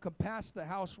Sodom, compassed the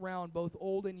house round, both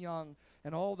old and young,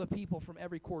 and all the people from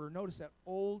every quarter. Notice that,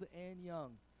 old and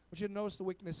young. I want you to notice the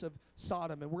wickedness of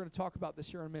Sodom, and we're going to talk about this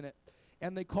here in a minute.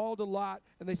 And they called to Lot,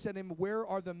 and they said to him, Where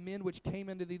are the men which came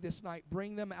into thee this night?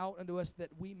 Bring them out unto us, that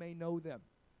we may know them.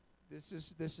 This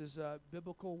is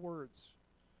biblical words.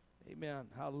 Amen.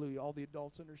 Hallelujah. All the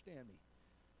adults understand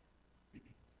me.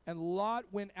 And Lot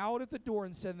went out at the door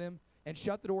and said to them, and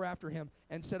shut the door after him,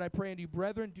 and said, I pray unto you,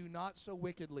 brethren, do not so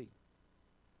wickedly.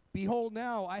 Behold,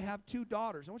 now I have 2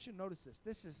 daughters. I want you to notice this.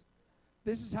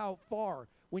 This is how far.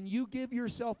 When you give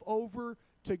yourself over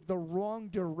to the wrong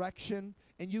direction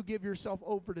and you give yourself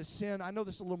over to sin, I know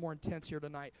this is a little more intense here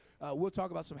tonight. We'll talk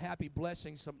about some happy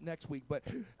blessings next week, but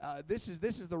this is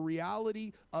the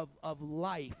reality of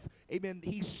life. Amen.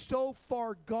 He's so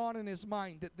far gone in his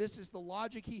mind that this is the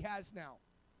logic he has now.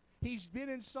 He's been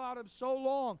in Sodom so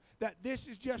long that this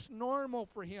is just normal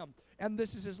for him. And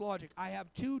this is his logic. I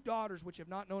have 2 daughters which have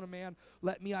not known a man.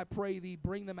 Let me, I pray thee,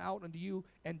 bring them out unto you,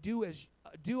 and do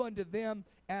unto them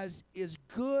as is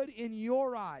good in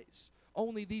your eyes.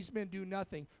 Only these men do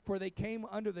nothing, for they came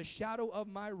under the shadow of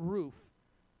my roof.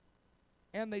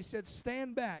 And they said,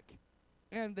 Stand back.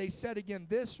 And they said again,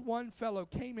 This one fellow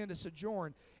came in to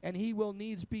sojourn, and he will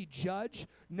needs be judge.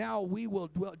 Now we will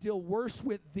deal worse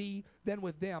with thee than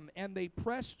with them. And they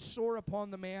pressed sore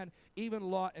upon the man, even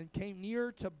Lot, and came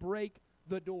near to break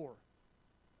the door.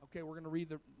 Okay, we're going to read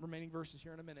the remaining verses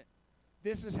here in a minute.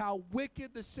 This is how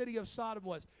wicked the city of Sodom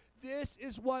was. This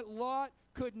is what Lot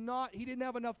he didn't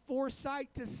have enough foresight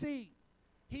to see.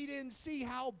 He didn't see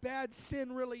how bad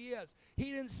sin really is.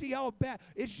 He didn't see how bad.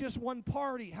 It's just one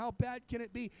party. How bad can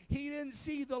it be? He didn't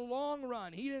see the long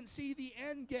run. He didn't see the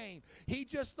end game. He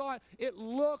just thought it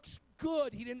looks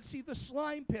good. He didn't see the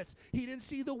slime pits. He didn't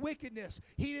see the wickedness.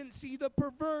 He didn't see the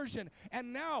perversion.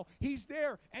 And now he's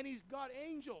there, and he's got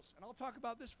angels. And I'll talk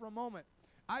about this for a moment.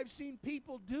 I've seen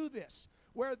people do this,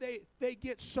 where they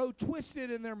get so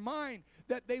twisted in their mind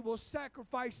that they will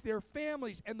sacrifice their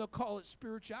families, and they'll call it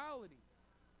spirituality.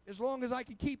 As long as I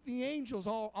can keep the angels,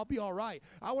 I'll be all right.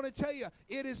 I want to tell you,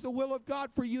 it is the will of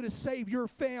God for you to save your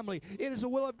family. It is the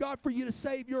will of God for you to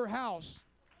save your house.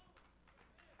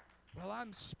 Well,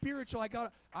 I'm spiritual.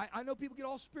 I know people get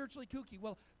all spiritually kooky.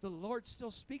 Well, the Lord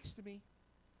still speaks to me,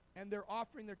 and they're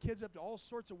offering their kids up to all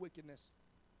sorts of wickedness.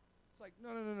 It's like,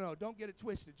 no, don't get it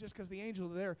twisted. Just because the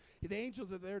angels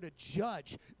are there to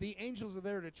judge. The angels are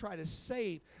there to try to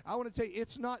save. I want to tell you,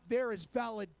 it's not there as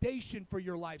validation for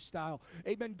your lifestyle.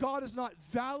 Amen. God is not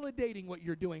validating what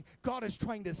you're doing. God is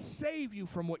trying to save you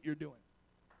from what you're doing.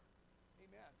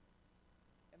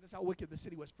 And that's how wicked the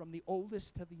city was. From the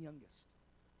oldest to the youngest,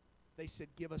 they said,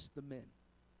 give us the men.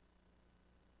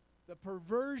 The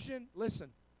perversion, listen,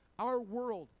 our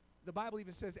world, the Bible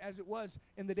even says, as it was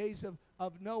in the days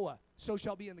of Noah, so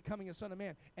shall be in the coming of Son of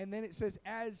Man. And then it says,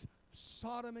 as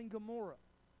Sodom and Gomorrah.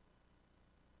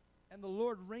 And the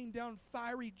Lord rained down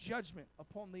fiery judgment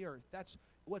upon the earth. That's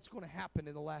what's going to happen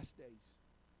in the last days.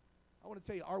 I want to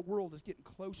tell you, our world is getting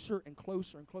closer and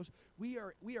closer and closer. We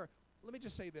are, let me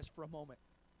just say this for a moment.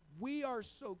 We are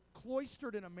so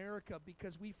cloistered in America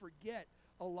because we forget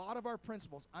a lot of our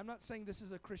principles. I'm not saying this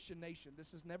is a Christian nation.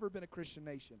 This has never been a Christian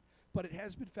nation. But it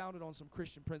has been founded on some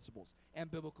Christian principles and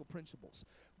biblical principles.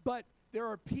 But there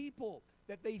are people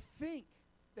that they think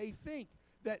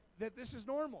that this is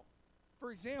normal.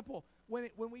 For example, when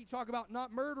we talk about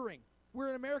not murdering, we're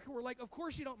in America, we're like, of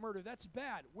course you don't murder. That's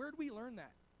bad. Where did we learn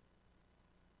that?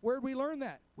 Where did we learn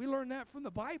that? We learned that from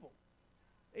the Bible.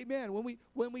 Amen.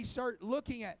 When we start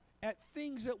looking at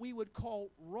things that we would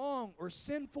call wrong or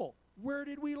sinful, where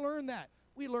did we learn that?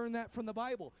 We learned that from the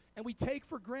Bible. And we take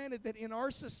for granted that in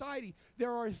our society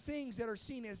there are things that are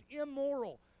seen as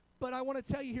immoral. But I want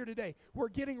to tell you here today, we're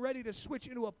getting ready to switch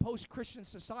into a post-Christian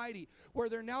society where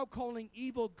they're now calling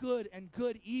evil good and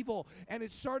good evil. And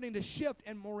it's starting to shift,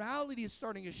 and morality is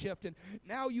starting to shift. And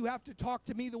now you have to talk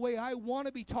to me the way I want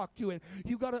to be talked to. And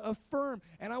you've got to affirm.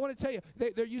 And I want to tell you,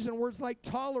 they're using words like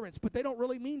tolerance, but they don't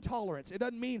really mean tolerance. It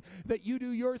doesn't mean that you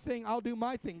do your thing, I'll do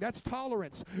my thing. That's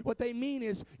tolerance. What they mean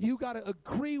is you got to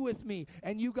agree with me,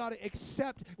 and you got to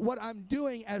accept what I'm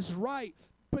doing as right.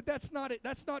 But that's not it.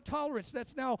 That's not tolerance.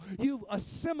 That's now you've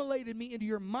assimilated me into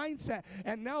your mindset.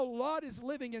 And now Lot is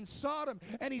living in Sodom,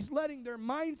 and he's letting their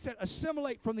mindset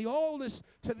assimilate from the oldest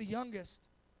to the youngest.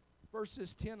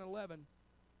 Verses 10 and 11.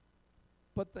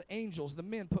 But the angels, the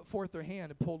men, put forth their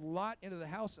hand and pulled Lot into the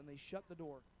house, and they shut the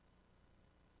door.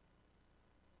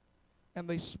 And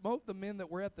they smote the men that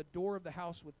were at the door of the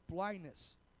house with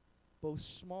blindness, both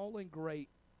small and great,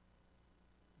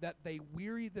 that they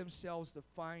wearied themselves to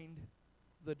find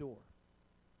the door.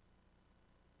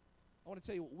 I want to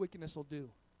tell you what wickedness will do.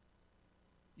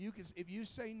 If you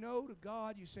say no to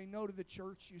God, you say no to the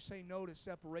church, you say no to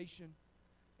separation,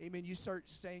 amen, you start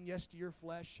saying yes to your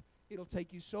flesh, it'll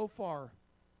take you so far.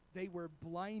 They were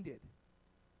blinded.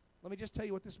 Let me just tell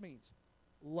you what this means.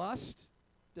 Lust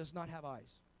does not have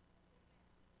eyes.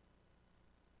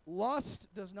 Lust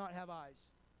does not have eyes.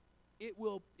 It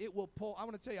will pull. I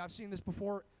want to tell you, I've seen this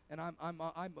before, and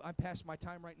I'm past my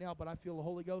time right now, but I feel the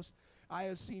Holy Ghost. I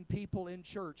have seen people in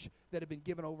church that have been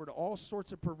given over to all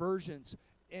sorts of perversions,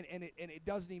 and it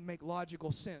doesn't even make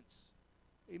logical sense.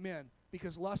 Amen.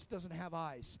 Because lust doesn't have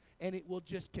eyes, and it will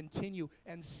just continue.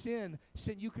 And sin,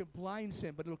 you can blind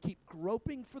sin, but it'll keep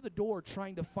groping for the door,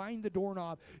 trying to find the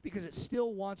doorknob, because it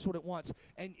still wants what it wants.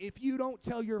 And if you don't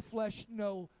tell your flesh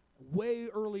no way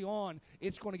early on,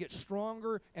 it's going to get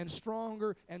stronger and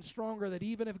stronger and stronger, that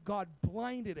even if God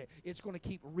blinded it, it's going to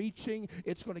keep reaching,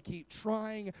 it's going to keep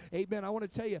trying. Amen. I want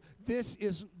to tell you, this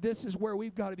is where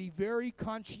we've got to be very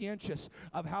conscientious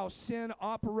of how sin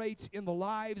operates in the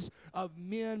lives of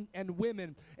men and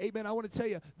women. Amen. I want to tell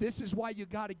you, this is why you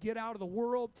got to get out of the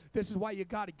world. This is why you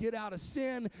got to get out of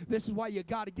sin. This is why you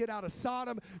got to get out of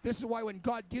Sodom. This is why when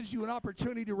God gives you an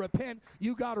opportunity to repent,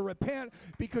 you got to repent,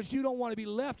 because you don't want to be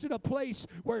left in a place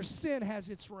where sin has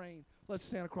its reign. Let's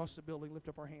stand across the building, lift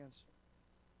up our hands.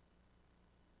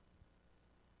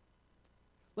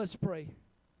 Let's pray.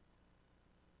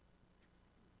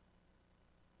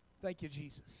 Thank you,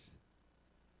 Jesus.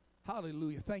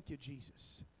 Hallelujah. Thank you,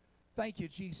 Jesus. Thank you,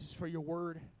 Jesus, for your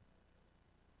word.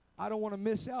 I don't want to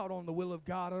miss out on the will of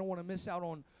God. I don't want to miss out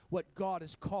on what God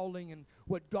is calling and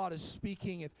what God is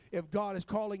speaking. If God is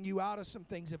calling you out of some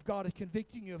things, if God is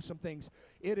convicting you of some things,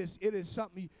 it is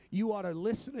something you ought to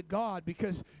listen to God,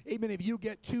 because, amen, if you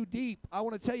get too deep, I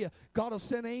want to tell you, God will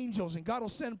send angels and God will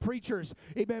send preachers,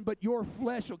 amen, but your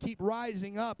flesh will keep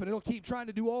rising up, and it'll keep trying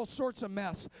to do all sorts of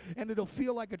mess, and it'll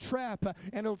feel like a trap,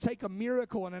 and it'll take a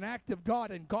miracle and an act of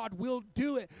God, and God will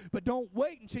do it, but don't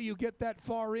wait until you get that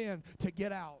far in to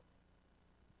get out.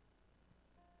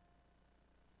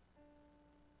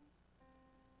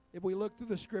 If we look through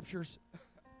the scriptures,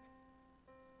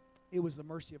 it was the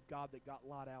mercy of God that got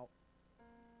Lot out.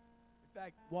 In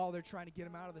fact, while they're trying to get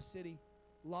him out of the city,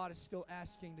 Lot is still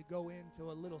asking to go into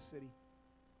a little city.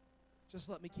 Just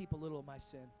let me keep a little of my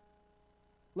sin.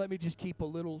 Let me just keep a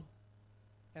little.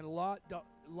 And Lot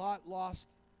lost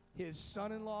his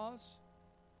son-in-laws.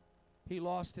 He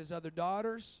lost his other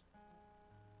daughters.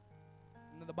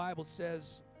 And then the Bible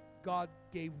says God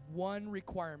gave one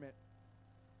requirement.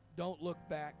 Don't look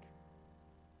back.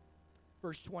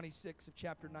 Verse 26 of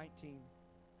chapter 19.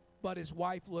 But his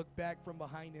wife looked back from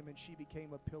behind him, and she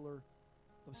became a pillar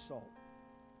of salt.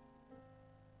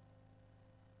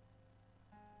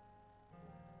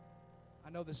 I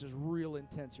know this is real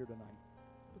intense here tonight,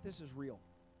 but this is real.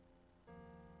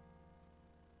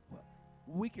 Well,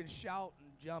 we can shout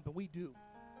and jump, and we do.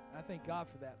 I thank God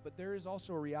for that. But there is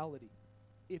also a reality.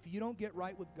 If you don't get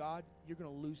right with God, you're going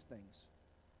to lose things.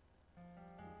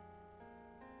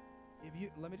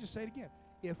 Let me just say it again.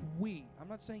 If we, I'm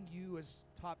not saying you as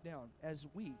top down, as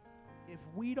we, if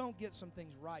we don't get some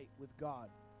things right with God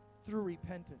through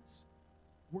repentance,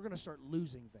 we're going to start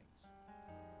losing things.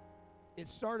 It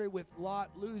started with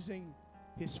Lot losing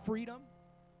his freedom,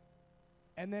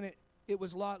 and then it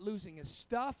was Lot losing his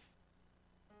stuff.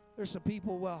 There's some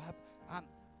people, well,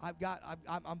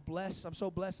 I'm blessed. I'm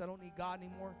so blessed I don't need God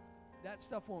anymore. That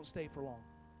stuff won't stay for long.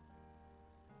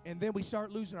 And then we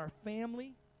start losing our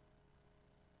family.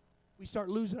 We start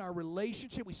losing our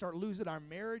relationship. We start losing our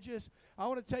marriages. I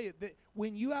want to tell you that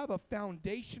when you have a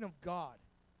foundation of God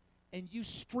and you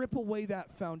strip away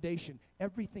that foundation,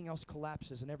 everything else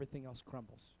collapses and everything else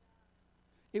crumbles.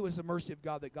 It was the mercy of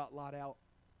God that got Lot out.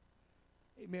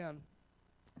 Amen.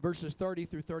 Verses 30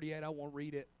 through 38, I won't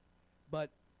read it. But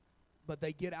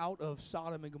they get out of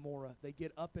Sodom and Gomorrah. They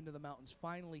get up into the mountains.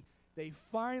 They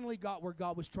finally got where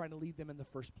God was trying to lead them in the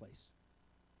first place.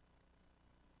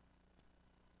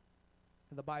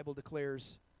 And the Bible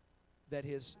declares that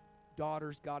his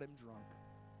daughters got him drunk,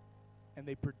 and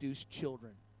they produced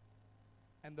children.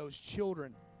 And those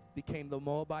children became the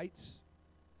Moabites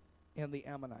and the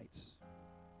Ammonites.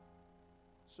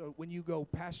 So when you go,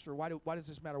 Pastor, why does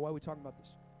this matter? Why are we talking about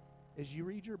this? As you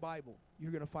read your Bible,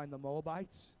 you're going to find the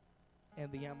Moabites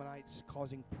and the Ammonites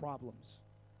causing problems.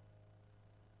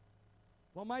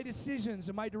 Well, my decisions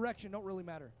and my direction don't really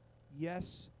matter.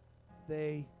 Yes,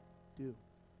 they do.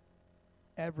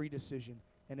 Every decision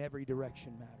and every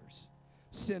direction matters.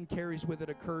 Sin carries with it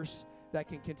a curse that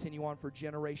can continue on for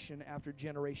generation after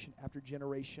generation after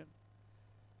generation.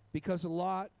 Because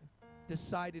Lot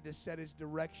decided to set his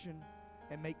direction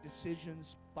and make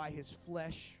decisions by his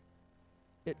flesh,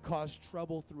 it caused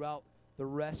trouble throughout the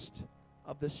rest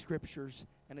of the scriptures,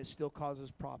 and it still causes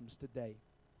problems today.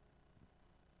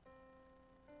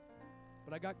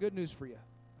 But I got good news for you.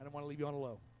 I don't want to leave you on a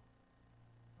low.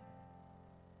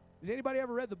 Has anybody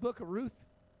ever read the book of Ruth?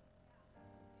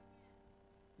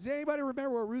 Does anybody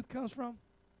remember where Ruth comes from?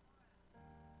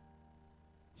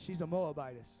 She's a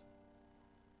Moabitess.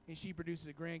 And she produces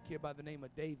a grandkid by the name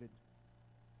of David.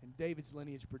 And David's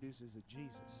lineage produces a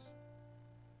Jesus.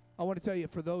 I want to tell you,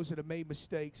 for those that have made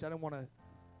mistakes, I don't want to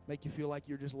make you feel like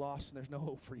you're just lost and there's no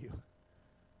hope for you.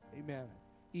 Amen.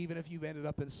 Even if you've ended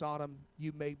up in Sodom,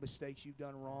 you've made mistakes, you've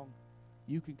done wrong,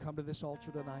 you can come to this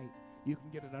altar tonight. You can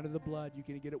get it under the blood. You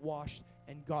can get it washed,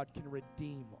 and God can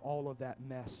redeem all of that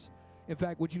mess. In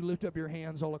fact, would you lift up your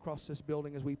hands all across this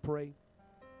building as we pray?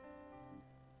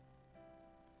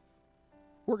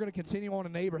 We're going to continue on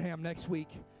in Abraham next week.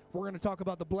 We're going to talk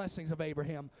about the blessings of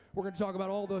Abraham. We're going to talk about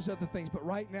all those other things. But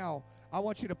right now, I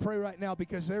want you to pray right now,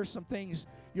 because there's some things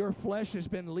your flesh has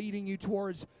been leading you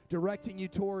towards, directing you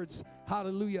towards.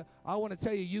 Hallelujah. I want to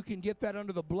tell you, you can get that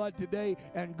under the blood today,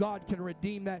 and God can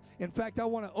redeem that. In fact, I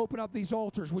want to open up these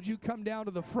altars. Would you come down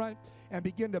to the front and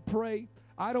begin to pray?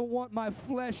 I don't want my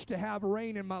flesh to have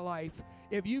reign in my life.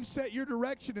 If you've set your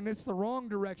direction and it's the wrong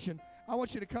direction, I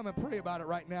want you to come and pray about it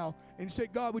right now and say,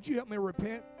 God, would you help me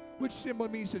repent? Which simply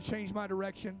means to change my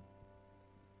direction.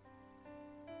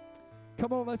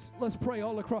 Come on, let's pray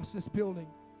all across this building.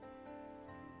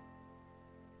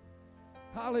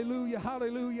 Hallelujah,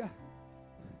 hallelujah.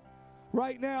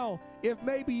 Right now, if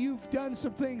maybe you've done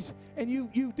some things and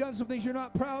you've done some things you're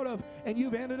not proud of, and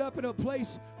you've ended up in a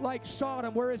place like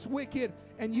Sodom where it's wicked,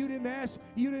 and you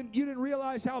didn't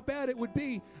realize how bad it would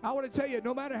be, I want to tell you,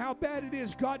 no matter how bad it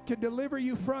is, God can deliver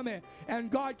you from it,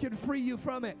 and God can free you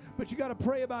from it. But you got to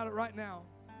pray about it right now.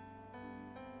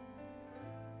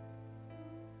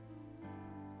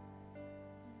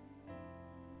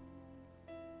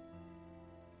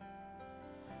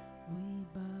 We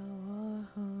bow our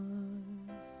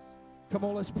hearts. Come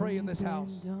on, let's pray in this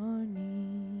house. Bend our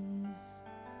knees.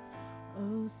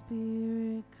 Oh,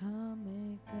 Spirit, come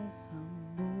make us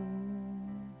humble.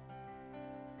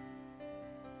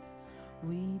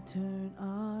 We turn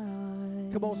our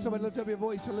eyes. Come on, somebody lift up your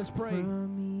voice and let's pray.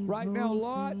 Right now,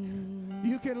 Lot,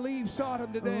 you can leave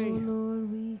Sodom today. Oh,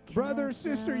 Lord, brother or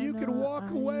sister, you can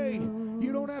walk away.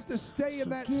 You don't have to stay in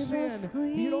that sin.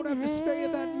 You don't have to stay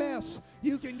in that mess.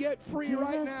 You can get free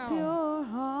right now. Pure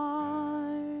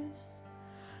hearts.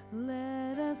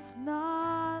 Let us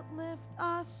not lift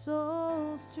our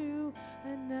souls to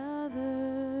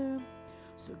another.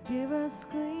 So give us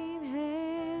clean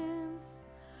hands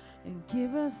and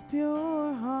give us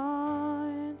pure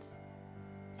hearts.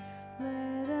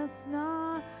 Let us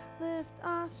not lift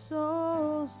our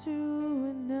souls to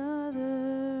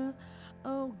another.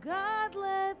 Oh God,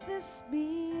 let this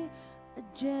be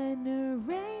a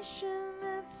generation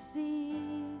that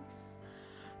seeks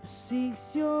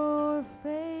your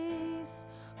face,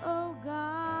 oh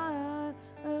God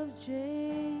of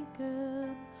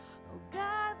Jacob. Oh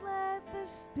God, let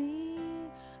this be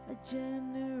a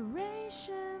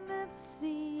generation that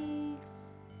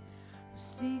seeks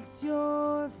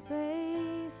your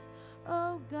face,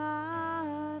 oh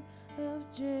God of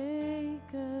Jacob.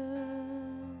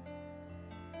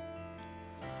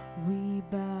 We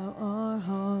bow our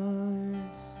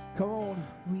hearts. Come on.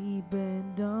 We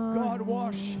bend our God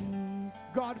wash. knees.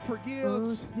 God Oh,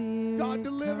 forgives. Spirit, God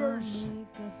delivers. come make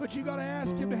us But you got to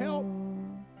ask Him to help. humble.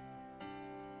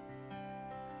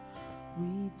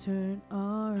 We turn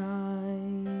our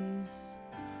eyes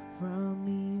from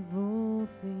evil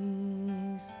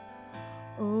things.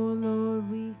 Oh Lord,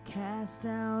 we cast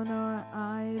down our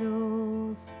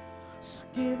idols. So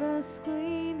give us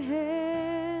clean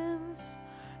hands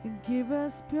and give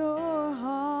us pure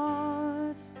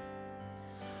hearts.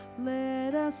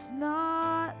 Let us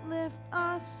not lift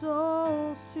our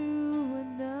souls to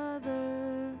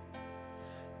another.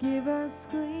 Give us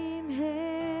clean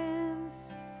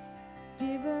hands,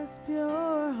 give us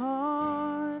pure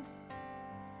hearts.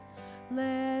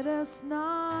 Let us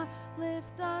not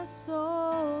lift our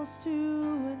souls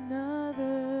to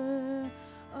another.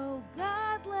 Oh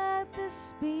God, let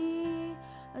this be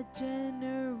a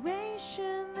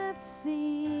generation that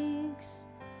seeks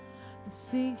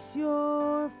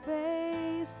your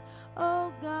face,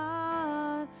 oh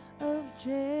God of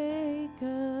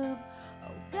Jacob.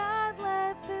 Oh God,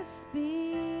 let this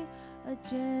be a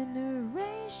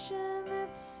generation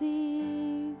that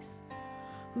seeks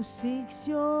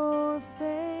your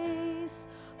face,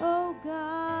 oh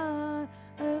God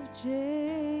of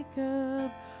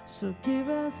Jacob. So give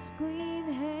us clean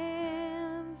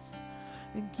hands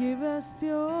and give us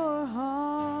pure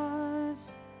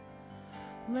hearts.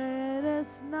 Let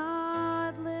us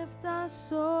not lift our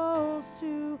souls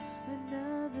to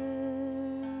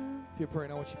another. If you're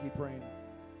praying, I want you to keep praying.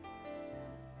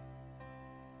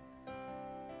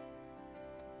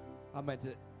 I meant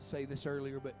to say this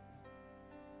earlier, but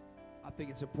I think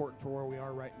it's important for where we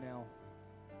are right now.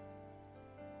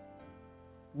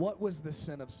 What was the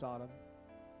sin of Sodom?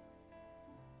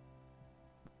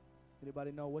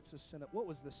 Anybody know what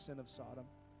was the sin of Sodom?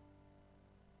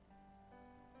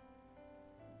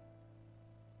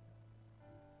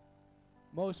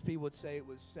 Most people would say it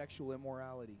was sexual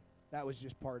immorality. That was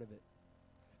just part of it.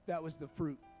 That was the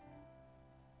fruit.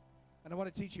 And I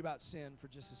want to teach you about sin for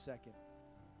just a second.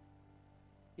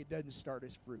 It doesn't start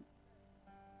as fruit.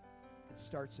 It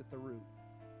starts at the root.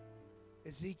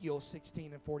 Ezekiel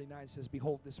 16:49 says,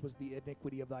 "Behold, this was the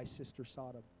iniquity of thy sister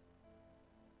Sodom.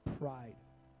 Pride."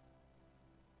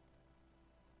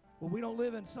 Well, we don't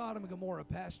live in Sodom and Gomorrah,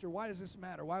 Pastor. Why does this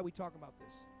matter? Why are we talking about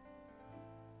this?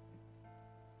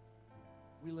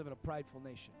 We live in a prideful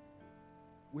nation.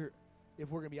 If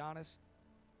we're going to be honest,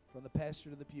 from the pastor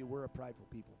to the pew, we're a prideful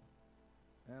people.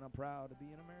 And I'm proud to be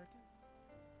an American.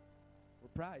 We're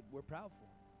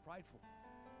prideful.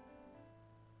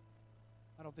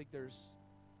 I don't think there's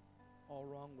all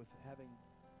wrong with having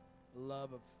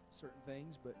love of certain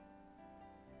things, but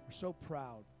we're so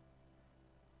proud.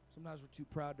 Sometimes we're too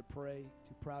proud to pray,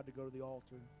 too proud to go to the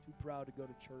altar, too proud to go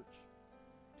to church,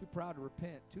 too proud to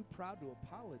repent, too proud to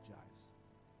apologize.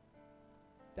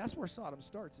 That's where Sodom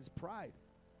starts, is pride.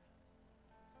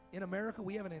 In America,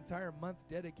 we have an entire month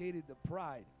dedicated to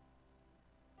pride.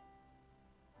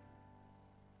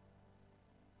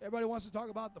 Everybody wants to talk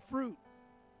about the fruit.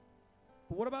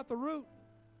 But what about the root?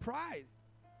 Pride.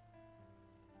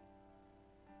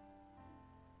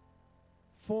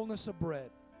 Fullness of bread.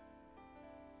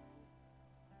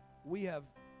 We have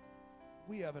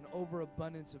an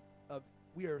overabundance of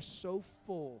we are so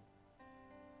full.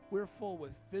 We're full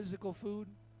with physical food.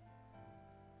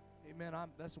 Amen.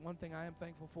 That's one thing I am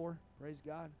thankful for. Praise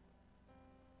God.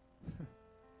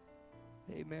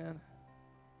 Amen.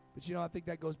 But I think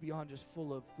that goes beyond just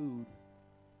full of food.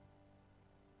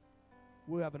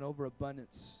 We have an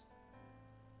overabundance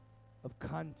of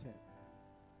content.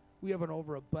 We have an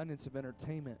overabundance of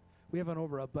entertainment. We have an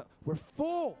overabundance. We're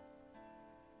full.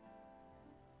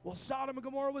 Well, Sodom and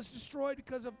Gomorrah was destroyed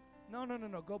because of... No.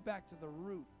 Go back to the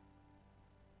root.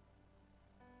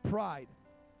 Pride.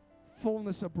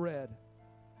 Fullness of bread.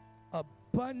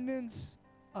 Abundance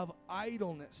of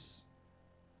idleness.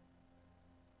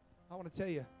 I want to tell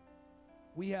you,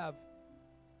 We have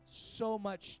so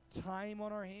much time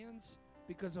on our hands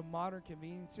because of modern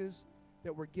conveniences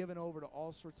that we're given over to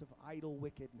all sorts of idle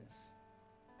wickedness.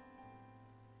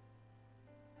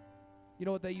 You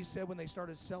know what they said when they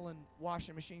started selling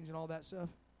washing machines and all that stuff?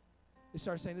 They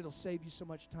started saying it'll save you so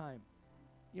much time.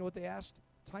 You know what they asked?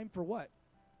 Time for what?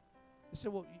 They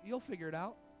said, well, you'll figure it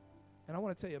out. And I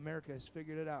want to tell you, America has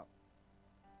figured it out.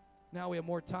 Now we have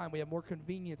more time. We have more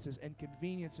conveniences, and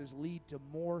conveniences lead to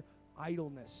more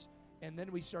idleness. And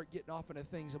then we start getting off into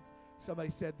things. Somebody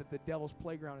said that the devil's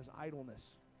playground is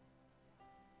idleness.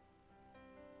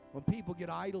 When people get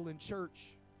idle in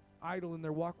church, idle in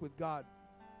their walk with God,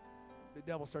 the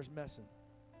devil starts messing.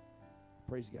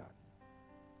 Praise God.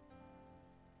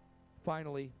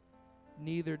 Finally,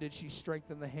 neither did she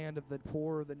strengthen the hand of the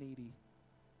poor or the needy.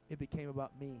 It became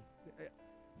about me.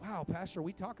 Wow, Pastor, are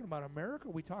we talking about America?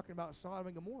 Or are we talking about Sodom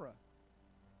and Gomorrah?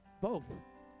 Both.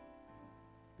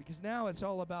 Because now it's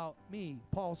all about me.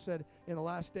 Paul said in the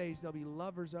last days they'll be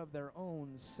lovers of their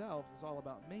own selves. It's all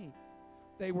about me.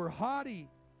 They were haughty,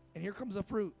 and here comes the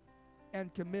fruit,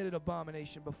 and committed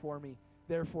abomination before me.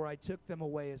 Therefore I took them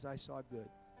away as I saw good.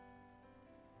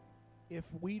 If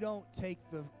we don't take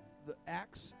the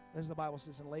axe, as the Bible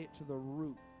says, and lay it to the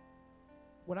root,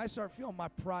 when I start feeling my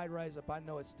pride rise up, I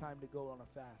know it's time to go on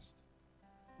a fast.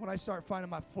 When I start finding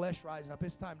my flesh rising up,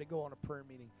 it's time to go on a prayer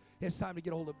meeting. It's time to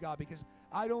get a hold of God, because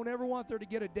I don't ever want there to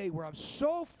get a day where I'm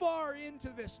so far into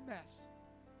this mess.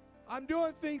 I'm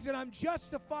doing things and I'm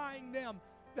justifying them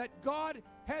that God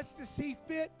has to see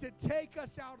fit to take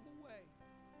us out of the way.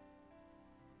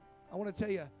 I want to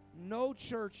tell you, no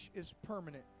church is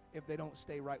permanent if they don't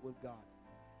stay right with God.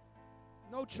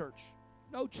 No church.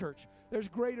 No church. There's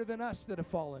greater than us that have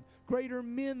fallen. Greater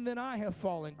men than I have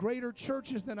fallen. Greater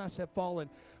churches than us have fallen.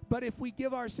 But if we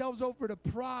give ourselves over to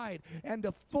pride and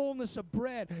to fullness of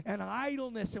bread and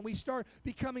idleness, and we start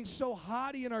becoming so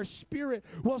haughty in our spirit,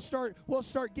 we'll start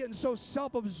getting so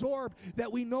self-absorbed that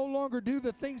we no longer do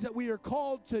the things that we are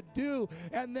called to do.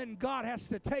 And then God has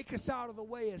to take us out of the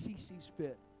way as He sees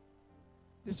fit.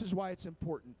 This is why it's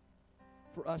important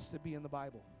for us to be in the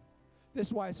Bible. This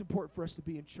is why it's important for us to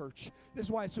be in church. This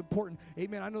is why it's important.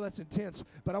 Amen. I know that's intense,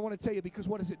 but I want to tell you, because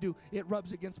what does it do? It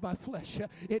rubs against my flesh.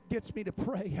 It gets me to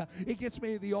pray. It gets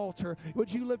me to the altar.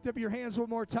 Would you lift up your hands one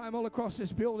more time all across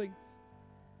this building?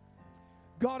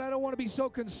 God, I don't want to be so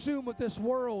consumed with this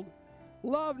world.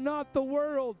 Love not the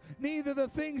world, neither the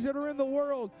things that are in the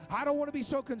world. I don't want to be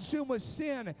so consumed with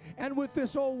sin and with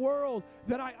this old world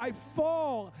that I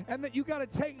fall, and that you got to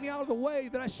take me out of the way,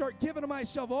 that I start giving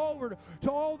myself over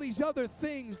to all these other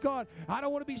things. God, I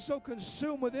don't want to be so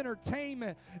consumed with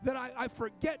entertainment that I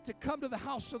forget to come to the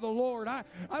house of the Lord. I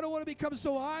don't want to become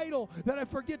so idle that I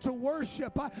forget to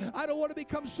worship. I don't want to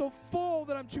become so full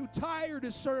that I'm too tired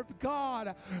to serve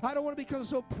God. I don't want to become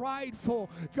so prideful,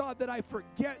 God, that I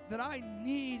forget that I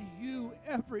need you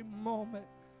every moment.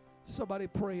 Somebody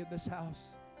pray in this house.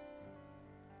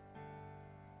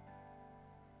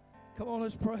 Come on,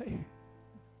 let's pray.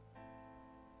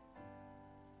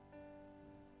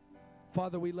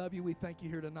 Father, we love you. We thank you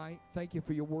here tonight. Thank you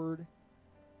for your word.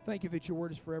 Thank you that your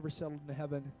word is forever settled in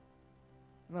heaven.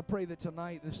 And I pray that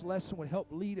tonight this lesson would help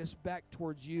lead us back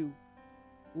towards you.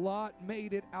 Lot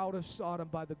made it out of Sodom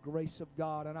by the grace of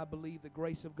God, and I believe the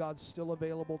grace of God's still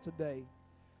available today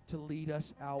to lead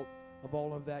us out of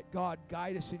all of that. God,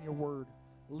 guide us in your word.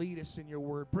 Lead us in your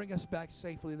word. Bring us back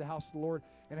safely to the house of the Lord,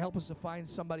 and help us to find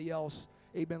somebody else.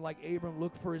 Amen. Like Abram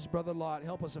looked for his brother Lot.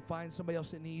 Help us to find somebody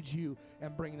else that needs you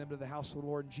and bring them to the house of the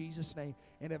Lord in Jesus' name.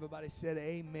 And everybody said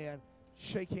amen.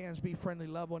 Shake hands, be friendly,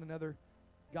 love one another.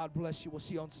 God bless you. We'll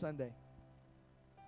see you on Sunday.